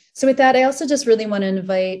 So with that, I also just really want to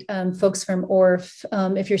invite folks from ORF,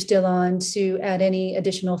 if you're still on, to add any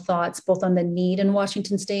additional thoughts, both on the need in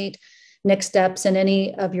Washington state, next steps, and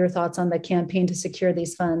any of your thoughts on the campaign to secure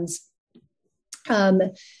these funds.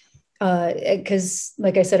 Because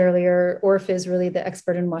like I said earlier, ORF is really the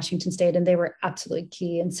expert in Washington state, and they were absolutely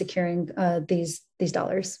key in securing these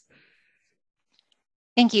dollars.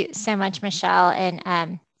 Thank you so much, Michelle.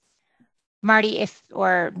 And Marty,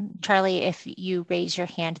 or Charlie, if you raise your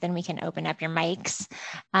hand, then we can open up your mics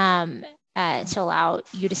to allow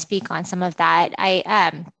you to speak on some of that.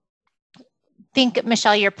 I think,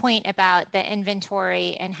 Michelle, your point about the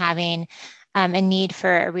inventory and having a need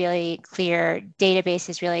for a really clear database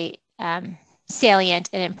is really salient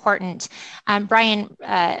and important. Brian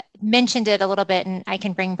mentioned it a little bit, and I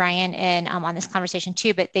can bring Brian in on this conversation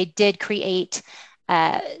too, but they did create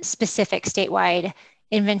specific statewide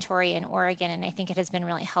inventory in Oregon, and I think it has been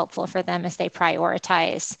really helpful for them as they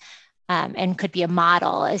prioritize and could be a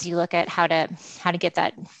model as you look at how to get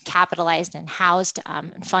that capitalized and housed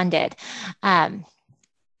and funded,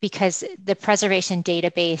 because the preservation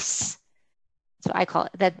database, so I call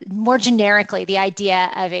it that more generically, the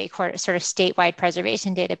idea of a sort of statewide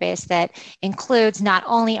preservation database that includes not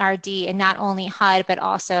only RD and not only HUD, but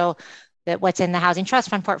also what's in the Housing Trust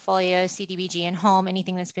Fund portfolio, CDBG and home,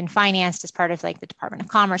 anything that's been financed as part of like the Department of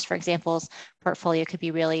Commerce, for example's portfolio, could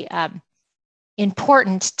be really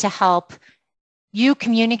important to help you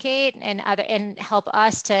communicate and help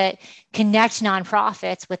us to connect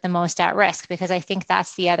nonprofits with the most at risk, because I think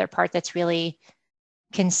that's the other part that's really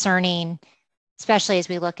concerning, especially as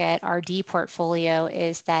we look at RD portfolio,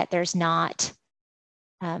 is that there's not,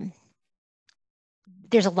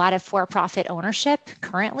 there's a lot of for-profit ownership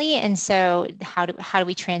currently. And so how do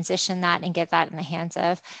we transition that and get that in the hands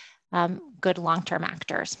of good long-term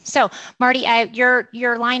actors? So Marty,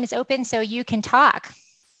 your line is open, so you can talk.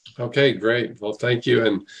 Okay, great. Well, thank you.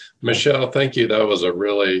 And Michelle, thank you. That was a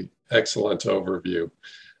really excellent overview.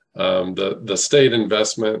 The state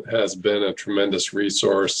investment has been a tremendous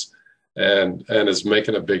resource and is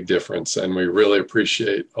making a big difference. And we really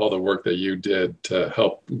appreciate all the work that you did to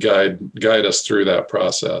help guide us through that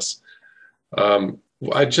process.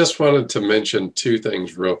 I just wanted to mention two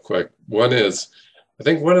things real quick. One is, I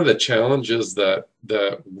think one of the challenges that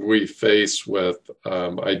we face with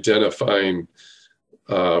identifying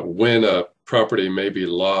when a property may be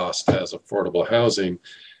lost as affordable housing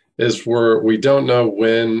is we don't know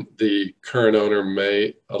when the current owner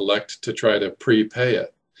may elect to try to prepay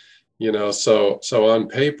it. You know, so on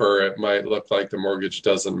paper, it might look like the mortgage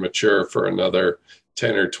doesn't mature for another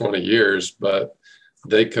 10 or 20 years, but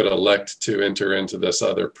they could elect to enter into this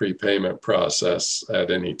other prepayment process at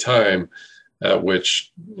any time. at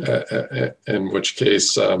which, in which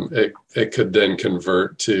case it could then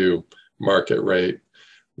convert to market rate,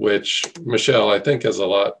 which, Michelle, I think is a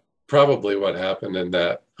lot, probably what happened in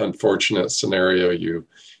that unfortunate scenario you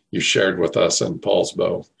shared with us in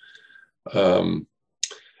Paulsbo. And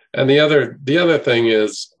the other thing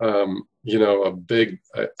is, a big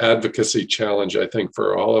advocacy challenge, I think,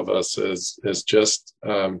 for all of us is just,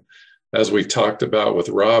 as we talked about with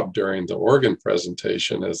Rob during the Oregon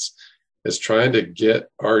presentation, is trying to get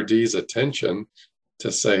RD's attention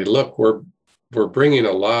to say, look, we're bringing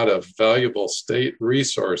a lot of valuable state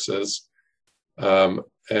resources, and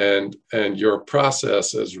your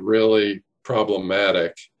process is really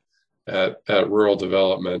problematic at rural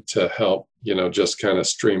development to help, just kind of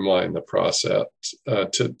streamline the process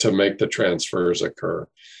to make the transfers occur.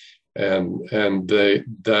 And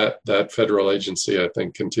that federal agency, I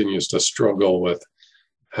think, continues to struggle with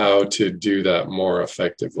how to do that more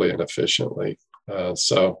effectively and efficiently.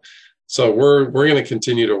 So we're going to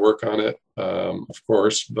continue to work on it, of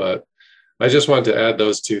course, but I just wanted to add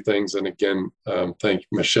those two things. And again, thank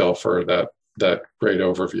Michelle for that great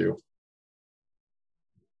overview.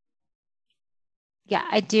 Yeah,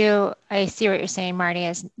 I do. I see what you're saying, Marty,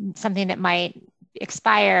 is something that might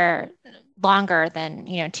expire longer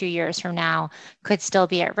than 2 years from now could still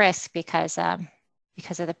be at risk because of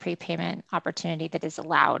the prepayment opportunity that is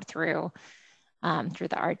allowed through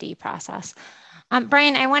the RD process.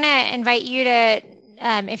 Brian, I want to invite you to,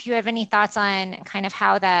 if you have any thoughts on kind of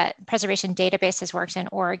how that preservation database has worked in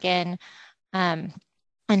Oregon, and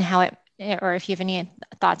how or if you have any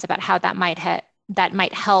thoughts about how that might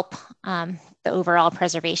help the overall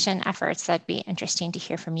preservation efforts, that'd be interesting to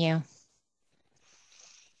hear from you.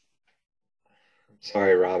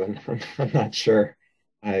 Sorry, Robin, I'm not sure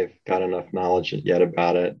I've got enough knowledge yet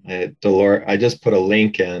about it. I just put a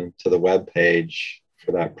link in to the webpage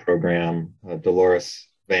for that program. Dolores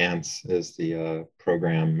Vance is the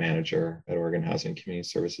program manager at Oregon Housing Community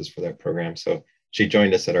Services for that program. So she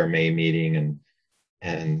joined us at our May meeting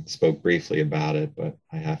and spoke briefly about it, but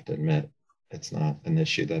I have to admit, it's not an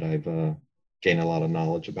issue that I've gained a lot of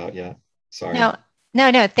knowledge about yet. Sorry.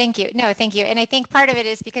 No, thank you. No, thank you. And I think part of it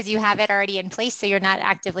is because you have it already in place, so you're not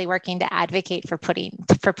actively working to advocate for putting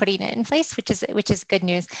it in place, which is good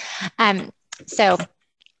news. So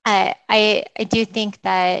I do think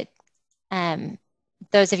that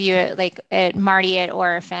those of you like Marty at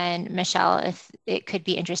ORF and Michelle, if it could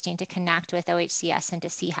be interesting to connect with OHCS and to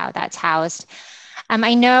see how that's housed.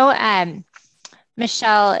 I know,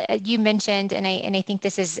 Michelle, you mentioned, and I think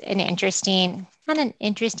this is not an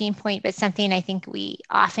interesting point, but something I think we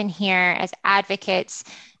often hear as advocates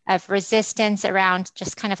of resistance around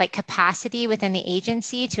just kind of like capacity within the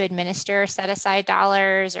agency to administer set aside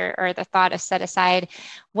dollars or the thought of set aside.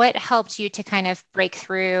 What helped you to kind of break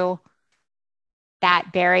through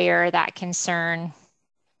that barrier, that concern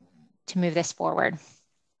to move this forward?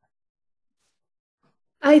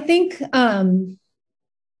 I think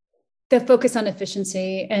the focus on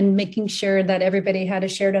efficiency and making sure that everybody had a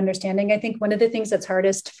shared understanding. I think one of the things that's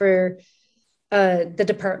hardest for the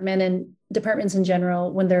department and departments in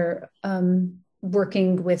general when they're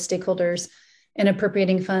working with stakeholders and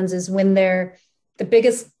appropriating funds is when the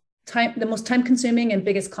most time consuming and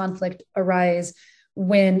biggest conflict arise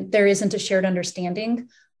when there isn't a shared understanding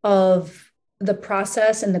of the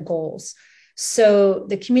process and the goals. So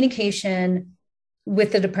the communication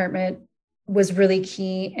with the department was really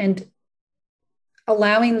key, and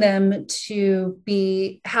allowing them to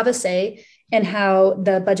have a say in how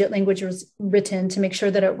the budget language was written to make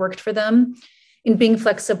sure that it worked for them, in being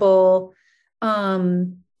flexible,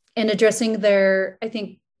 and addressing their, I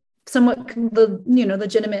think, somewhat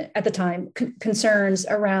legitimate at the time concerns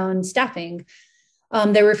around staffing.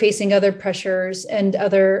 They were facing other pressures and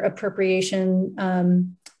other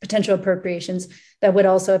potential appropriations that would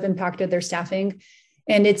also have impacted their staffing.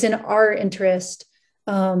 And it's in our interest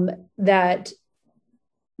that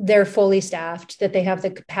they're fully staffed, that they have the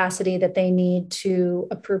capacity that they need to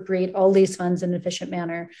appropriate all these funds in an efficient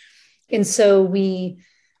manner. And so we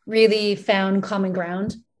really found common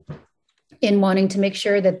ground in wanting to make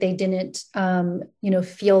sure that they didn't,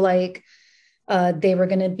 feel like they were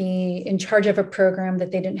going to be in charge of a program that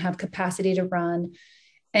they didn't have capacity to run.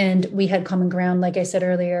 And we had common ground, like I said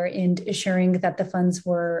earlier, in assuring that the funds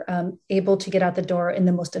were able to get out the door in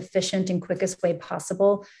the most efficient and quickest way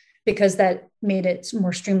possible, because that made it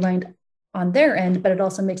more streamlined on their end, but it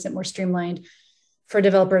also makes it more streamlined for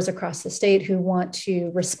developers across the state who want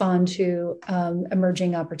to respond to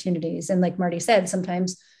emerging opportunities. And like Marty said,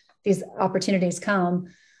 sometimes these opportunities come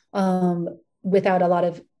without a lot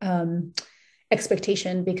of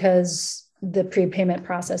expectation, because the prepayment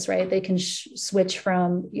process, right? They can switch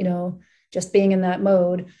from, just being in that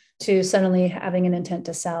mode to suddenly having an intent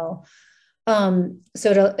to sell. So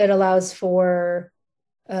it allows for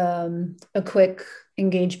a quick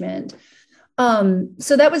engagement.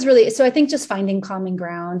 So that was really, so I think just finding common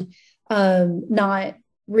ground, not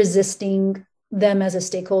resisting them as a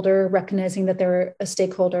stakeholder, recognizing that they're a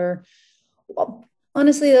stakeholder. Well,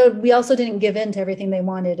 honestly, though, we also didn't give in to everything they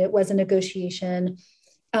wanted. It was a negotiation.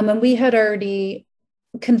 And we had already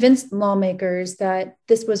convinced lawmakers that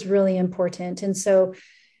this was really important. And so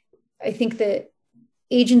I think that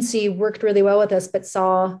agency worked really well with us, but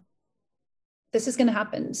saw this is going to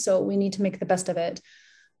happen. So we need to make the best of it.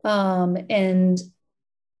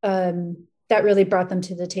 That really brought them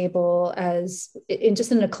to the table as in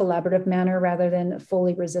just in a collaborative manner rather than a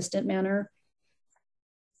fully resistant manner.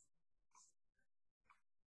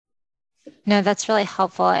 No, that's really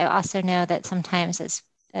helpful. I also know that sometimes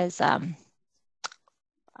as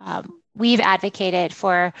we've advocated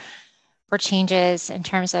for changes in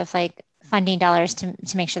terms of like funding dollars to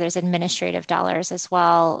make sure there's administrative dollars as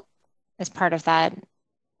well as part of that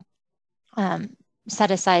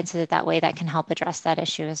set aside, so that way that can help address that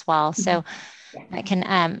issue as well. So that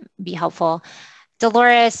can be helpful.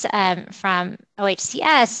 Dolores from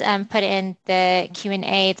OHCS put in the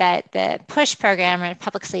Q&A that the PUSH program, or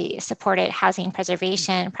publicly supported housing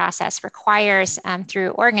preservation process, requires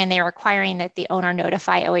through Oregon, they're requiring that the owner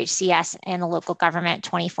notify OHCS and the local government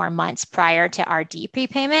 24 months prior to RD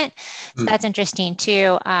prepayment. So that's interesting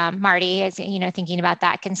too. Marty is, thinking about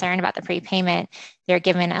that concern about the prepayment, they're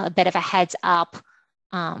given a bit of a heads up.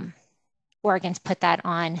 Oregon's put that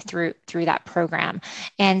on through that program.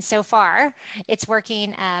 And so far it's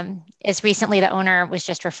working. As recently the owner was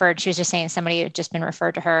just referred, she was just saying somebody had just been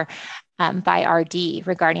referred to her by RD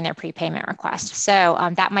regarding their prepayment request.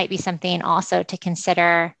 So that might be something also to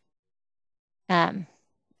consider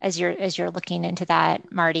as you're looking into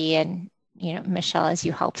that, Marty, and Michelle, as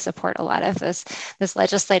you help support a lot of this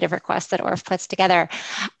legislative request that ORF puts together.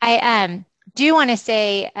 I do want to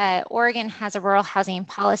say Oregon has a Rural Housing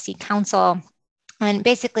Policy Council, and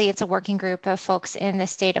basically it's a working group of folks in the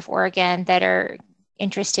state of Oregon that are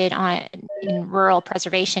interested in rural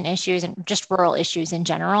preservation issues and just rural issues in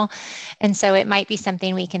general. And so it might be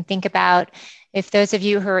something we can think about if those of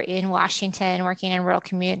you who are in Washington working in rural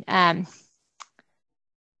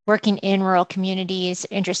communities,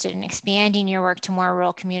 interested in expanding your work to more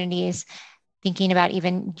rural communities, thinking about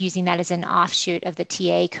even using that as an offshoot of the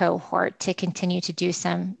TA cohort to continue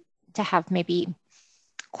to have maybe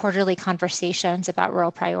quarterly conversations about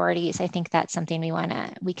rural priorities. I think that's something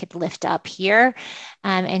we could lift up here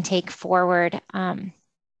and take forward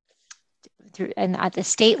through and at the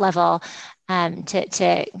state level and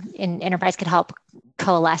Enterprise could help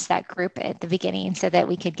coalesce that group at the beginning so that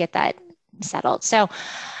we could get that settled. So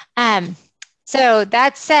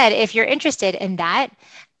that said, if you're interested in that,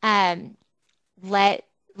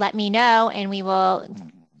 let me know, and we will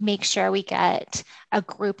make sure we get a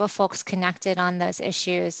group of folks connected on those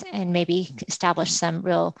issues and maybe establish some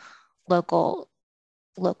real local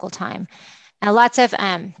time. Now, lots of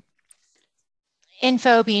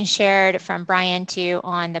info being shared from Brian too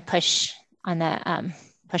on the PUSH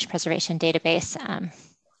preservation database.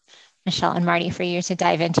 Michelle and Marty, for you to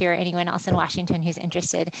dive into, or anyone else in Washington who's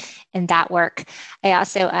interested in that work. I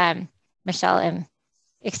also, Michelle, am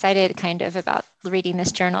excited kind of about reading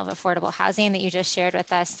this Journal of Affordable Housing that you just shared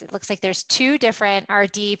with us. It looks like there's 2 different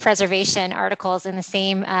RD preservation articles in the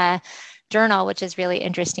same journal, which is really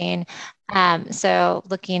interesting. So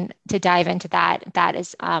looking to dive into that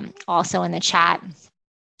is also in the chat.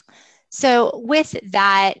 So with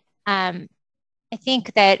that, I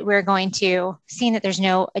think that we're going to, seeing that there's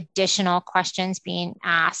no additional questions being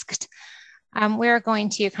asked, we're going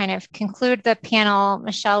to kind of conclude the panel.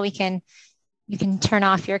 Michelle, you can turn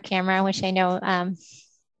off your camera, which I know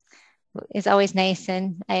is always nice.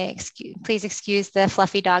 And please excuse the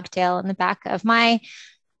fluffy dog tail in the back of my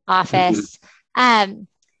office.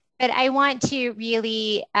 But I want to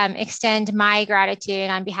really extend my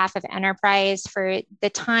gratitude on behalf of Enterprise for the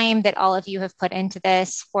time that all of you have put into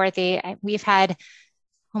this. We've had,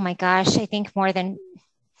 oh my gosh, I think more than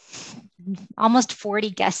almost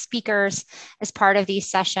 40 guest speakers as part of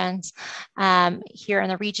these sessions here on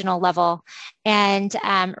the regional level. And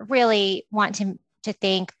really want to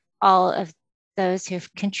thank all of those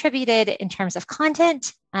who've contributed in terms of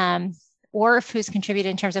content, or who's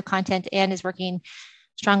contributed in terms of content and is working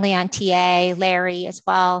strongly on TA, Larry as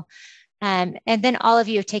well. And then all of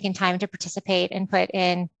you have taken time to participate and put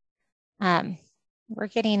in, we're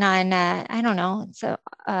getting on, I don't know, so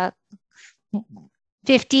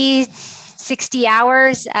 50, 60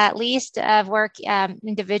 hours at least of work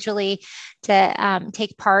individually to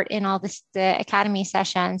take part in all the academy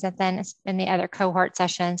sessions and then in the other cohort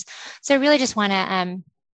sessions. So I really just want to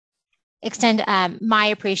extend my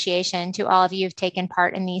appreciation to all of you who've taken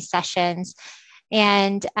part in these sessions.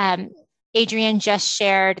 And Adrienne just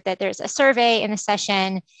shared that there's a survey in the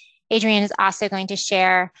session. Adrienne is also going to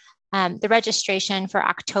share the registration for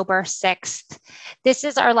October 6th. This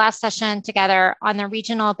is our last session together on the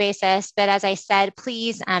regional basis, but as I said,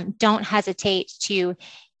 please don't hesitate to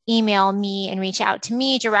email me and reach out to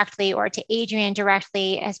me directly or to Adrienne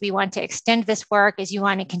directly, as we want to extend this work, as you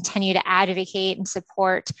want to continue to advocate and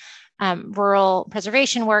support rural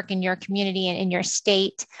preservation work in your community and in your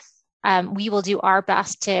state. We will do our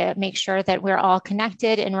best to make sure that we're all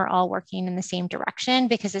connected and we're all working in the same direction,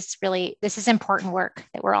 because this is important work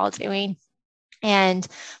that we're all doing. And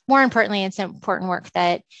more importantly, it's important work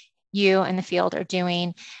that you and the field are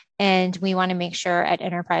doing. And we want to make sure at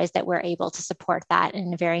Enterprise that we're able to support that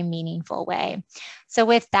in a very meaningful way. So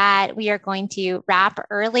with that, we are going to wrap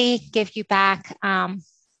early, give you back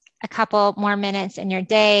a couple more minutes in your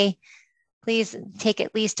day. Please take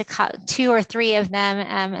at least 2 or 3 of them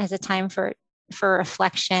as a time for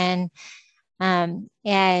reflection.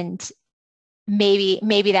 And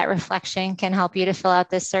maybe that reflection can help you to fill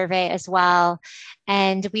out this survey as well.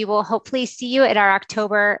 And we will hopefully see you at our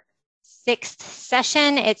October 6th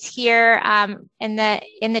session. It's here in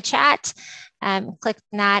the chat. Click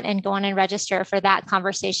on that and go on and register for that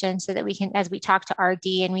conversation so that we can, as we talk to RD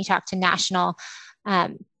and we talk to national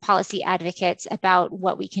policy advocates about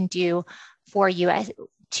what we can do for US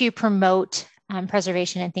to promote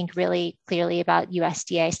preservation and think really clearly about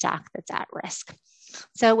USDA stock that's at risk.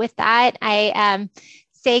 So with that, I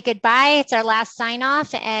say goodbye. It's our last sign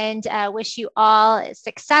off, and wish you all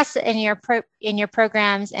success in your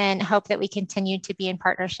programs, and hope that we continue to be in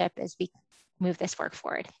partnership as we move this work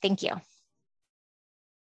forward. Thank you.